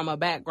come from a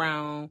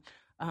background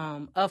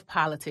of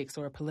politics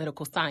or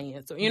political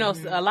science. You know,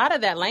 a lot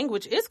of that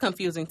language is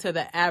confusing to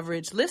the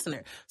average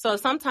listener. So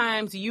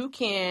sometimes you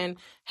can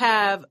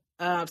have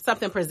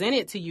something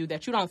presented to you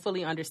that you don't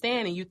fully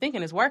understand and you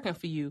thinking it's working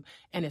for you,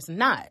 and it's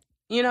not.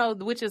 You know,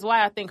 which is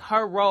why I think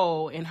her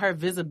role and her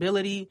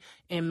visibility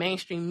in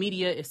mainstream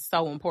media is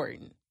so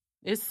important.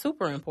 It's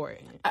super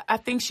important. I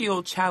think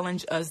she'll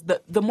challenge us.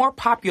 The more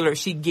popular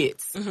she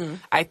gets,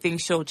 I think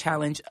she'll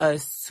challenge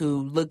us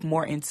to look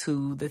more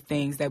into the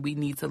things that we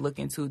need to look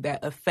into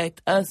that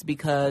affect us,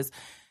 because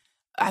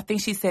I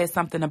think she said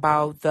something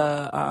about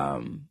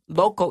the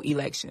local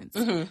elections.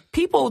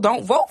 People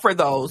don't vote for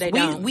those.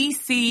 We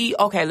see,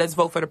 okay, let's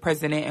vote for the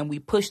president, and we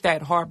push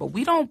that hard, but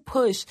we don't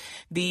push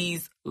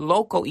these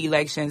local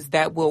elections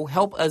that will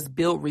help us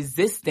build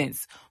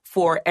resistance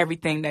for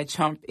everything that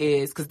Trump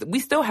is, because we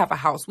still have a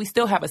House, we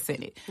still have a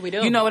Senate. We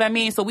do. You know what I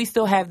mean? So we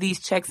still have these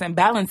checks and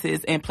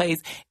balances in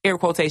place, air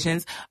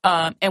quotations,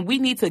 and we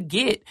need to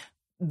get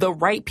the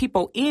right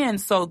people in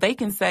so they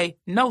can say,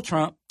 no,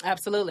 Trump.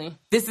 Absolutely.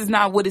 This is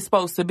not what it's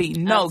supposed to be.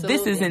 No, Absolutely.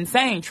 This is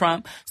insane,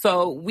 Trump.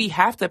 So we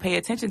have to pay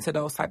attention to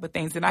those type of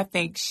things. And I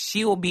think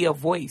she'll be a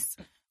voice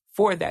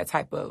for that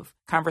type of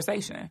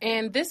conversation.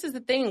 And this is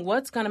the thing.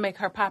 What's going to make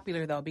her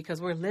popular, though?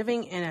 Because we're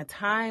living in a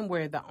time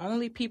where the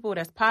only people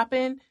that's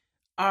popping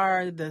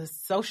are the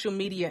social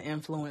media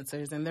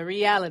influencers and the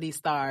reality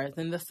stars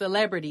and the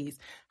celebrities.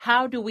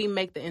 How do we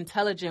make the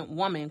intelligent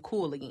woman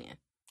cool again?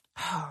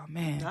 Oh,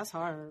 man. That's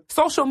hard.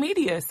 Social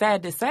media,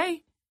 sad to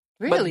say.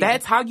 Really? But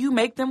that's how you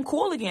make them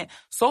cool again.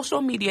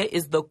 Social media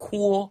is the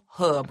cool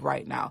hub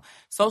right now.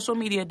 Social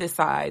media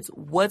decides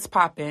what's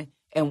popping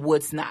and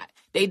what's not.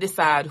 They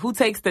decide who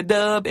takes the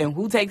dub and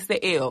who takes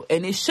the L.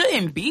 And it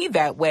shouldn't be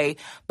that way,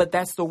 but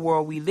that's the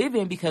world we live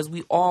in, because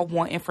we all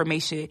want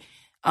information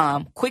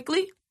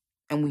quickly.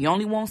 And we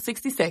only want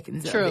 60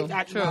 seconds True, of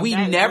it. true. We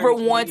never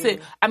want to.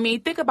 I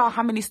mean, think about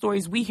how many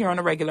stories we hear on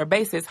a regular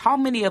basis. How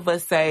many of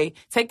us say,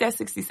 take that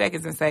 60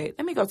 seconds and say,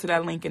 let me go to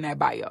that link in that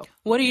bio.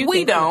 What do you think?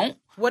 We don't.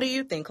 What do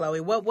you think, Chloe?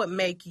 What would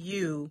make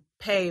you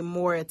pay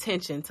more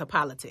attention to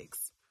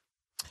politics?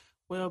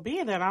 Well,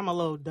 being that I'm a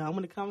little dumb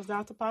when it comes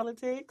down to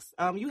politics,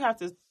 you have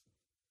to,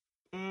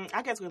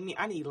 I guess with me,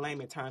 I need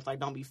layman terms.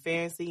 Like, don't be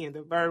fancy and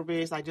the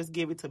verbiage. Like, just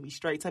give it to me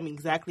straight. Tell me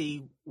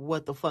exactly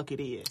what the fuck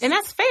it is. And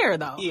that's fair,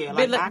 though. Yeah,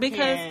 like,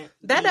 because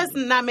that does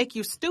not make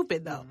you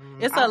stupid, though.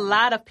 It's a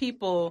lot of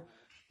people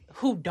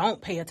who don't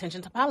pay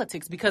attention to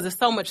politics because there's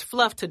so much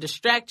fluff to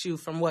distract you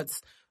from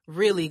what's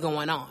really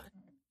going on.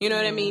 You know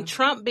what I mean?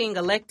 Trump being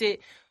elected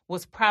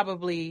was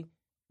probably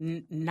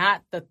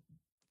not the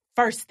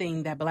first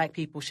thing that Black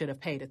people should have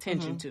paid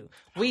attention to.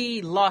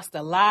 We lost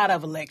a lot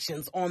of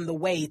elections on the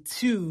way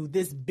to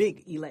this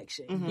big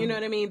election. You know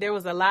what I mean? There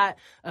was a lot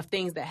of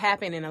things that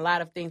happened and a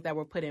lot of things that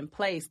were put in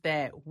place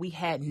that we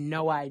had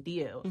no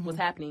idea was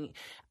happening.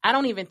 I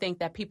don't even think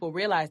that people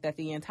realize that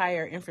the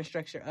entire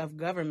infrastructure of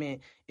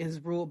government is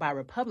ruled by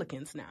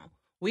Republicans now.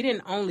 We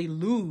didn't only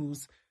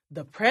lose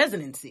the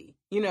presidency.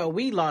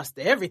 We lost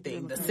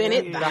everything. The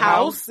Senate, the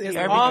House is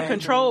all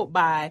controlled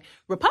by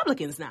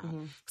Republicans now.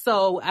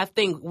 So I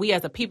think we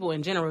as a people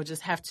in general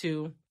just have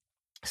to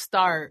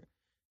start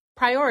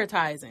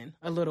prioritizing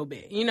a little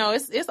bit.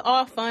 It's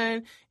all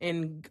fun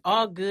and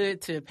all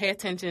good to pay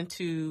attention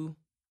to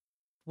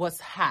what's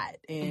hot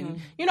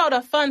and,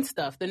 the fun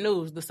stuff, the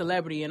news, the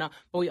celebrity and all.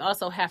 But we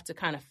also have to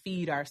kind of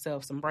feed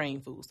ourselves some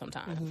brain food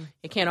sometimes.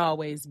 It can't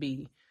always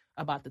be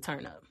about the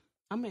turn up.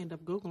 I'm gonna end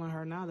up Googling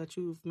her now that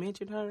you've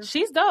mentioned her.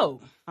 She's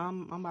dope.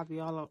 I'm about to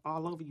be all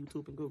over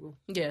YouTube and Google.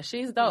 Yeah,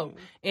 she's dope.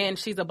 And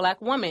she's a Black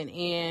woman.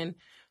 And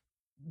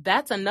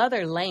that's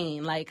another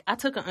lane. Like, I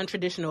took an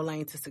untraditional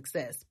lane to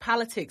success.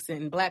 Politics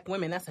and Black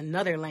women, that's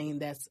another lane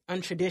that's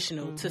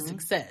untraditional to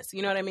success.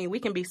 You know what I mean? We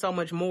can be so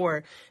much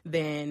more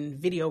than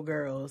video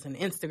girls and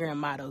Instagram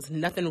models.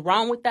 Nothing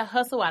wrong with that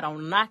hustle. I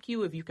don't knock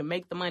you. If you can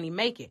make the money,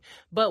 make it.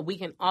 But we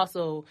can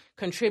also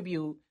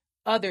contribute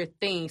other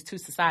things to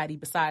society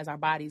besides our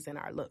bodies and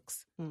our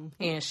looks.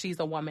 And she's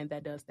a woman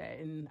that does that,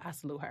 and I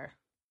salute her.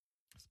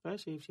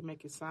 Especially if she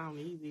make it sound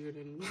easier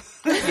than...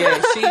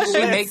 Yeah,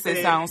 she makes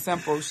it sound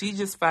simple. She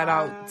just flat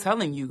out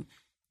telling you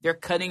they're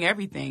cutting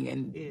everything,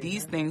 and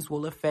these things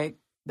will affect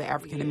the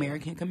African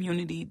American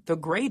community the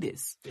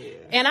greatest.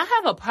 And I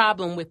have a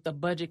problem with the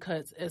budget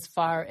cuts as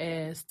far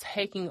as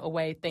taking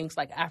away things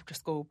like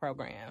after-school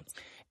programs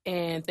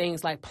and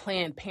things like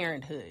Planned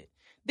Parenthood.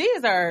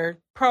 These are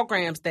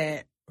programs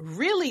that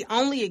really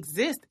only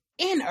exist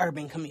in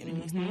urban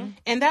communities.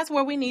 And that's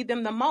where we need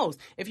them the most.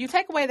 If you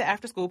take away the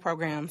after-school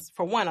programs,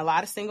 for one, a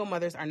lot of single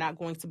mothers are not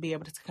going to be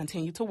able to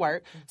continue to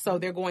work. So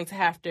they're going to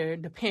have to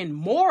depend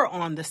more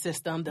on the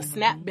system, the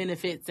SNAP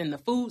benefits and the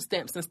food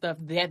stamps and stuff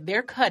that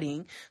they're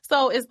cutting.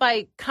 So it's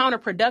like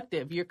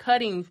counterproductive. You're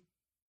cutting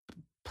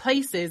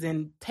places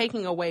and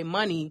taking away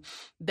money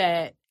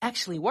that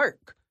actually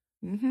work.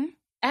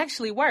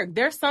 Actually work.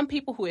 There's some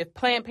people who, if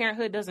Planned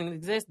Parenthood doesn't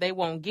exist, they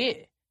won't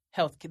get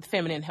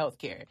feminine health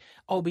care,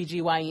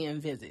 OBGYN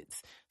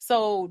visits.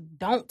 So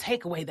don't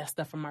take away that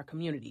stuff from our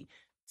community.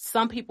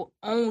 Some people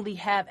only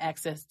have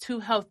access to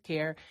health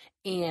care,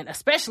 and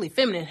especially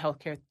feminine health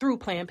care, through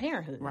Planned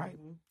Parenthood. Right.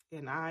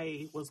 And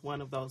I was one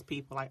of those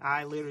people. Like,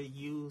 I literally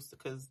used,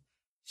 because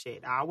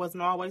I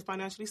wasn't always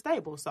financially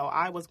stable. So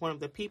I was one of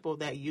the people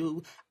that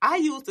I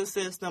used the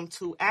system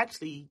to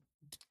actually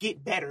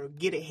get better,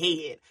 get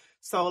ahead.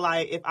 So,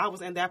 like, if I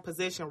was in that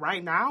position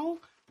right now,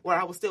 where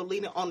I was still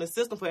leaning on the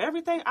system for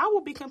everything, I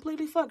would be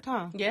completely fucked,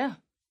 huh? Yeah.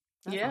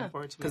 That's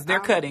unfortunate. Because they're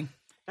cutting.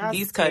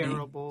 He's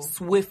terrible. Cutting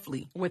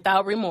swiftly.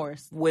 Without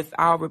remorse.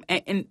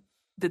 And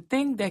the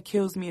thing that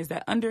kills me is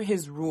that under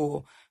his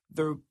rule,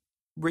 the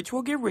rich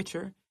will get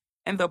richer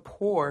and the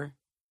poor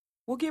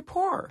will get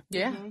poorer.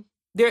 Yeah.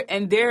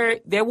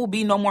 There will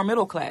be no more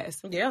middle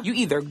class. Yeah. You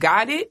either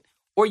got it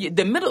or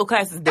the middle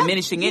class is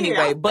diminishing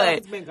anyway,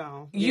 but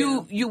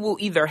you will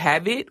either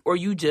have it or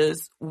you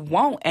just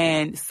won't.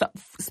 And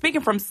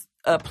speaking from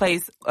a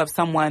place of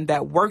someone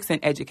that works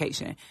in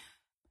education,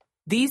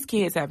 these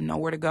kids have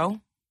nowhere to go.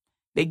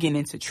 They get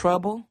into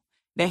trouble.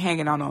 They're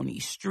hanging out on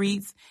these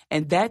streets,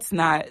 and that's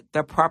not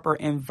the proper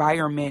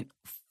environment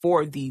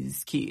for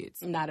these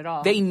kids. Not at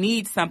all. They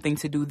need something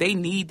to do. They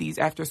need these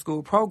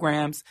after-school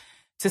programs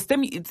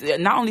to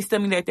not only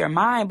stimulate their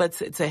mind, but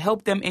to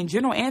help them in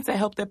general and to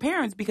help their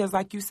parents, because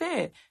like you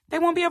said, they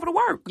won't be able to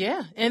work.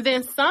 Yeah. And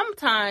then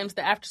sometimes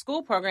the after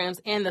school programs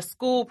and the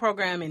school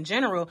program in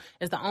general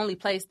is the only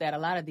place that a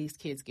lot of these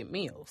kids get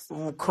meals.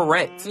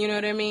 Correct. You know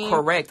what I mean?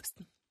 Correct.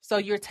 So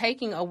you're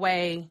taking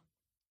away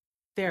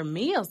their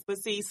meals. But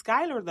see,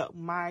 Skylar,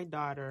 my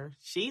daughter,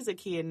 she's a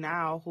kid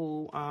now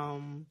who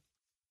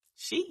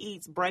she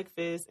eats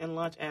breakfast and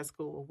lunch at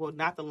school. Well,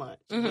 not the lunch,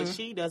 but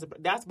she does it.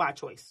 That's by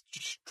choice,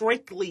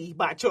 strictly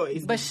by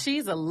choice. But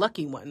she's a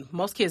lucky one.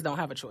 Most kids don't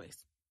have a choice.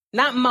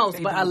 Not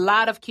most, but a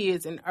lot of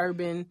kids in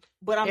urban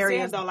But I'm areas.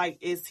 saying, though, like,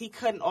 is he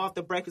cutting off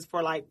the breakfast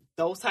for, like,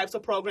 those types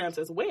of programs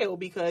as well?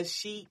 Because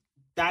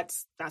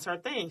that's her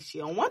thing. She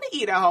don't want to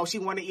eat at home. She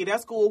want to eat at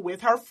school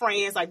with her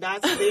friends. Like,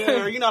 that's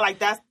their, like,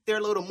 that's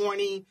their little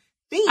morning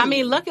thing. I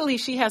mean, luckily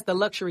she has the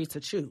luxury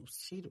to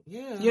choose.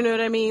 You know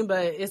what I mean?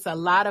 But it's a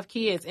lot of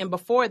kids. And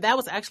before, that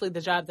was actually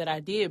the job that I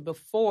did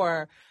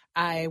before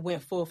I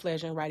went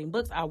full-fledged in writing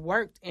books. I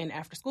worked in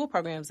after-school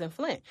programs in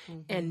Flint.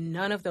 And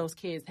none of those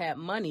kids had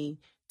money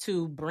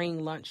to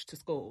bring lunch to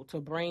school, to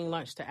bring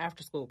lunch to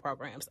after-school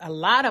programs. A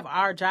lot of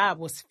our job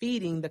was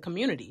feeding the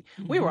community.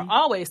 We were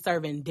always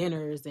serving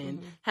dinners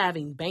and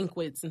having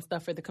banquets and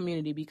stuff for the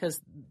community,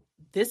 because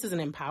this is an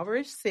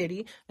impoverished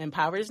city,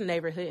 impoverished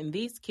neighborhood, and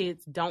these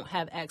kids don't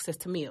have access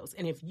to meals.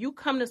 And if you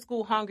come to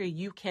school hungry,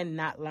 you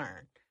cannot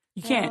learn.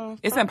 You can't.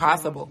 It's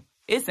impossible.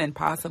 It's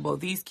impossible.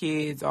 These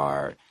kids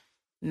are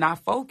not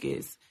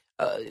focused.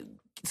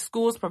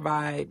 schools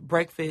provide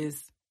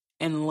breakfast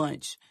and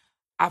lunch.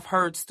 I've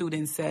heard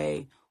students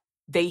say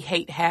they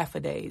hate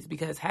half-a-days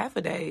because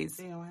half-a-days,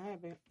 They don't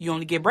have it. you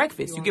only get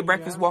breakfast. You get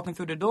breakfast walking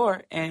through the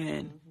door,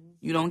 and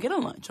you don't get a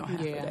lunch on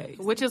half-a-days.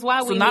 Which is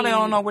why so now they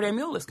don't know where their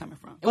meal is coming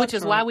from. Which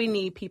is why we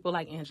need people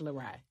like Angela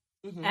Rye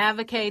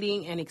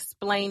advocating and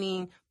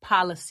explaining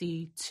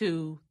policy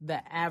to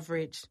the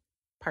average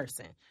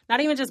person.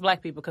 Not even just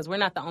black people, because we're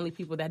not the only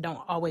people that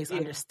don't always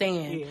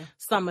understand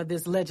some of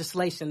this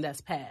legislation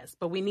that's passed.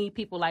 But we need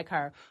people like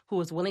her who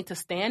is willing to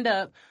stand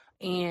up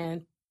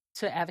and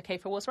to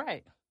advocate for what's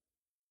right.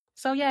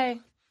 So, yay.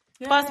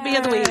 Boss Bee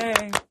of the week.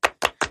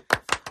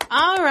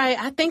 All right.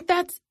 I think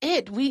that's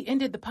it. We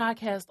ended the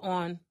podcast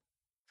on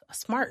a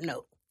smart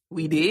note.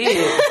 We did.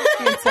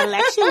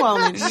 Intellectual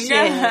and shit. We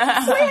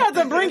had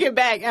to bring it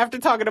back after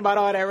talking about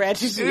all that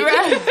ratchet shit.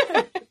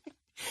 Right.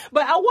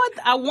 But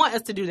I want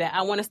us to do that.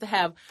 I want us to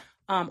have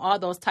all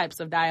those types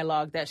of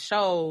dialogue that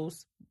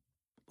shows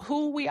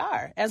who we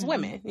are as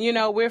women. You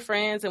know, we're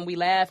friends and we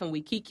laugh and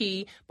we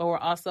kiki, but we're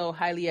also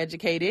highly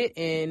educated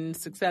and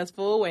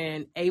successful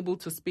and able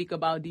to speak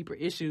about deeper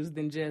issues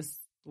than just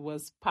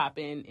what's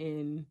popping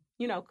in,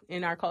 you know,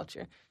 in our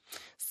culture.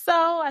 So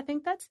I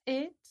think that's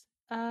it.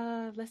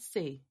 Let's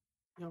see.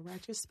 Your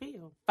ratchet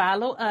spiel.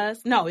 Follow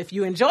us. No, if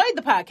you enjoyed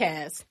the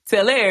podcast,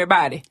 Tell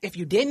everybody. if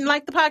you didn't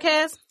like the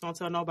podcast, Don't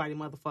tell nobody,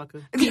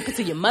 motherfucker. keep it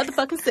to your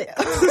motherfucking self.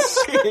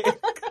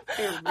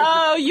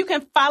 You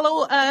can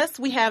follow us.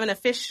 We have an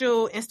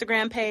official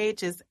Instagram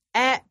page. It's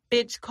at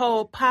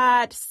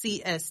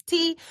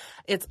BitchCodePodCST.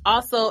 It's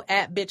also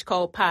at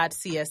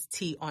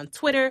BitchCodePodCST on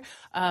Twitter.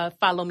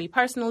 Follow me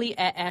personally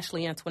at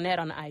Ashley Antoinette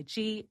on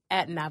IG,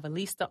 at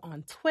Novelista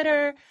on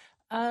Twitter.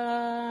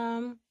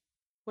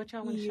 What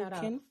y'all want to shout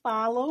out? You can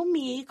follow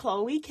me,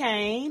 Chloe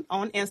Kane,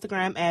 on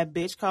Instagram at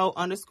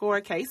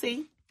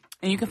bitchcode_KC.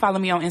 And you can follow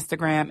me on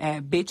Instagram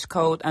at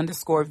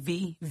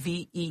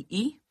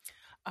bitchcode_VVEE.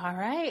 All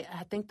right.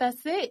 I think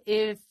that's it.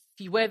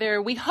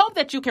 We hope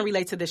that you can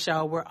relate to the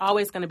show. We're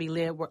always going to be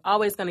lit. We're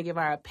always going to give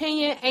our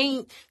opinion.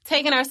 Ain't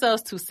taking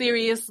ourselves too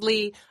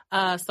seriously.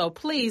 So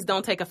please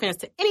don't take offense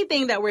to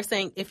anything that we're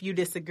saying if you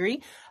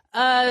disagree.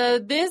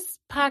 This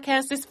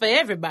podcast is for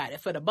everybody.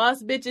 For the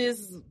boss bitches,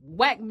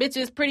 whack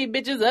bitches, pretty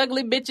bitches,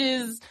 ugly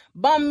bitches,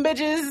 bum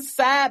bitches,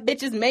 side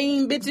bitches,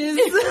 main bitches,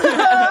 Putin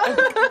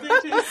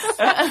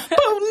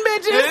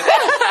bitches.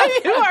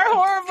 You are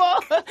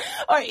horrible.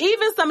 Or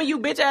even some of you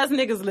bitch ass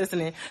niggas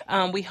listening.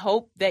 We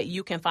hope that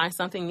you can find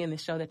something in the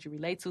show that you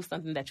relate to,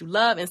 something that you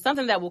love, and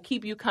something that will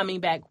keep you coming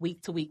back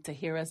week to week to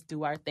hear us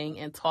do our thing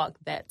and talk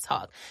that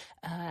talk.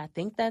 I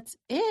think that's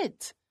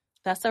it.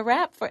 That's a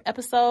wrap for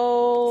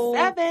episode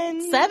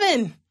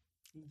 7.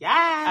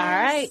 Yes. All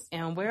right,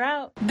 and we're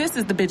out. This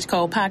is the Bitch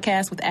Code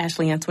Podcast with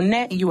Ashley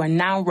Antoinette. You are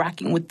now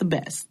rocking with the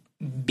best.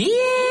 Bitch!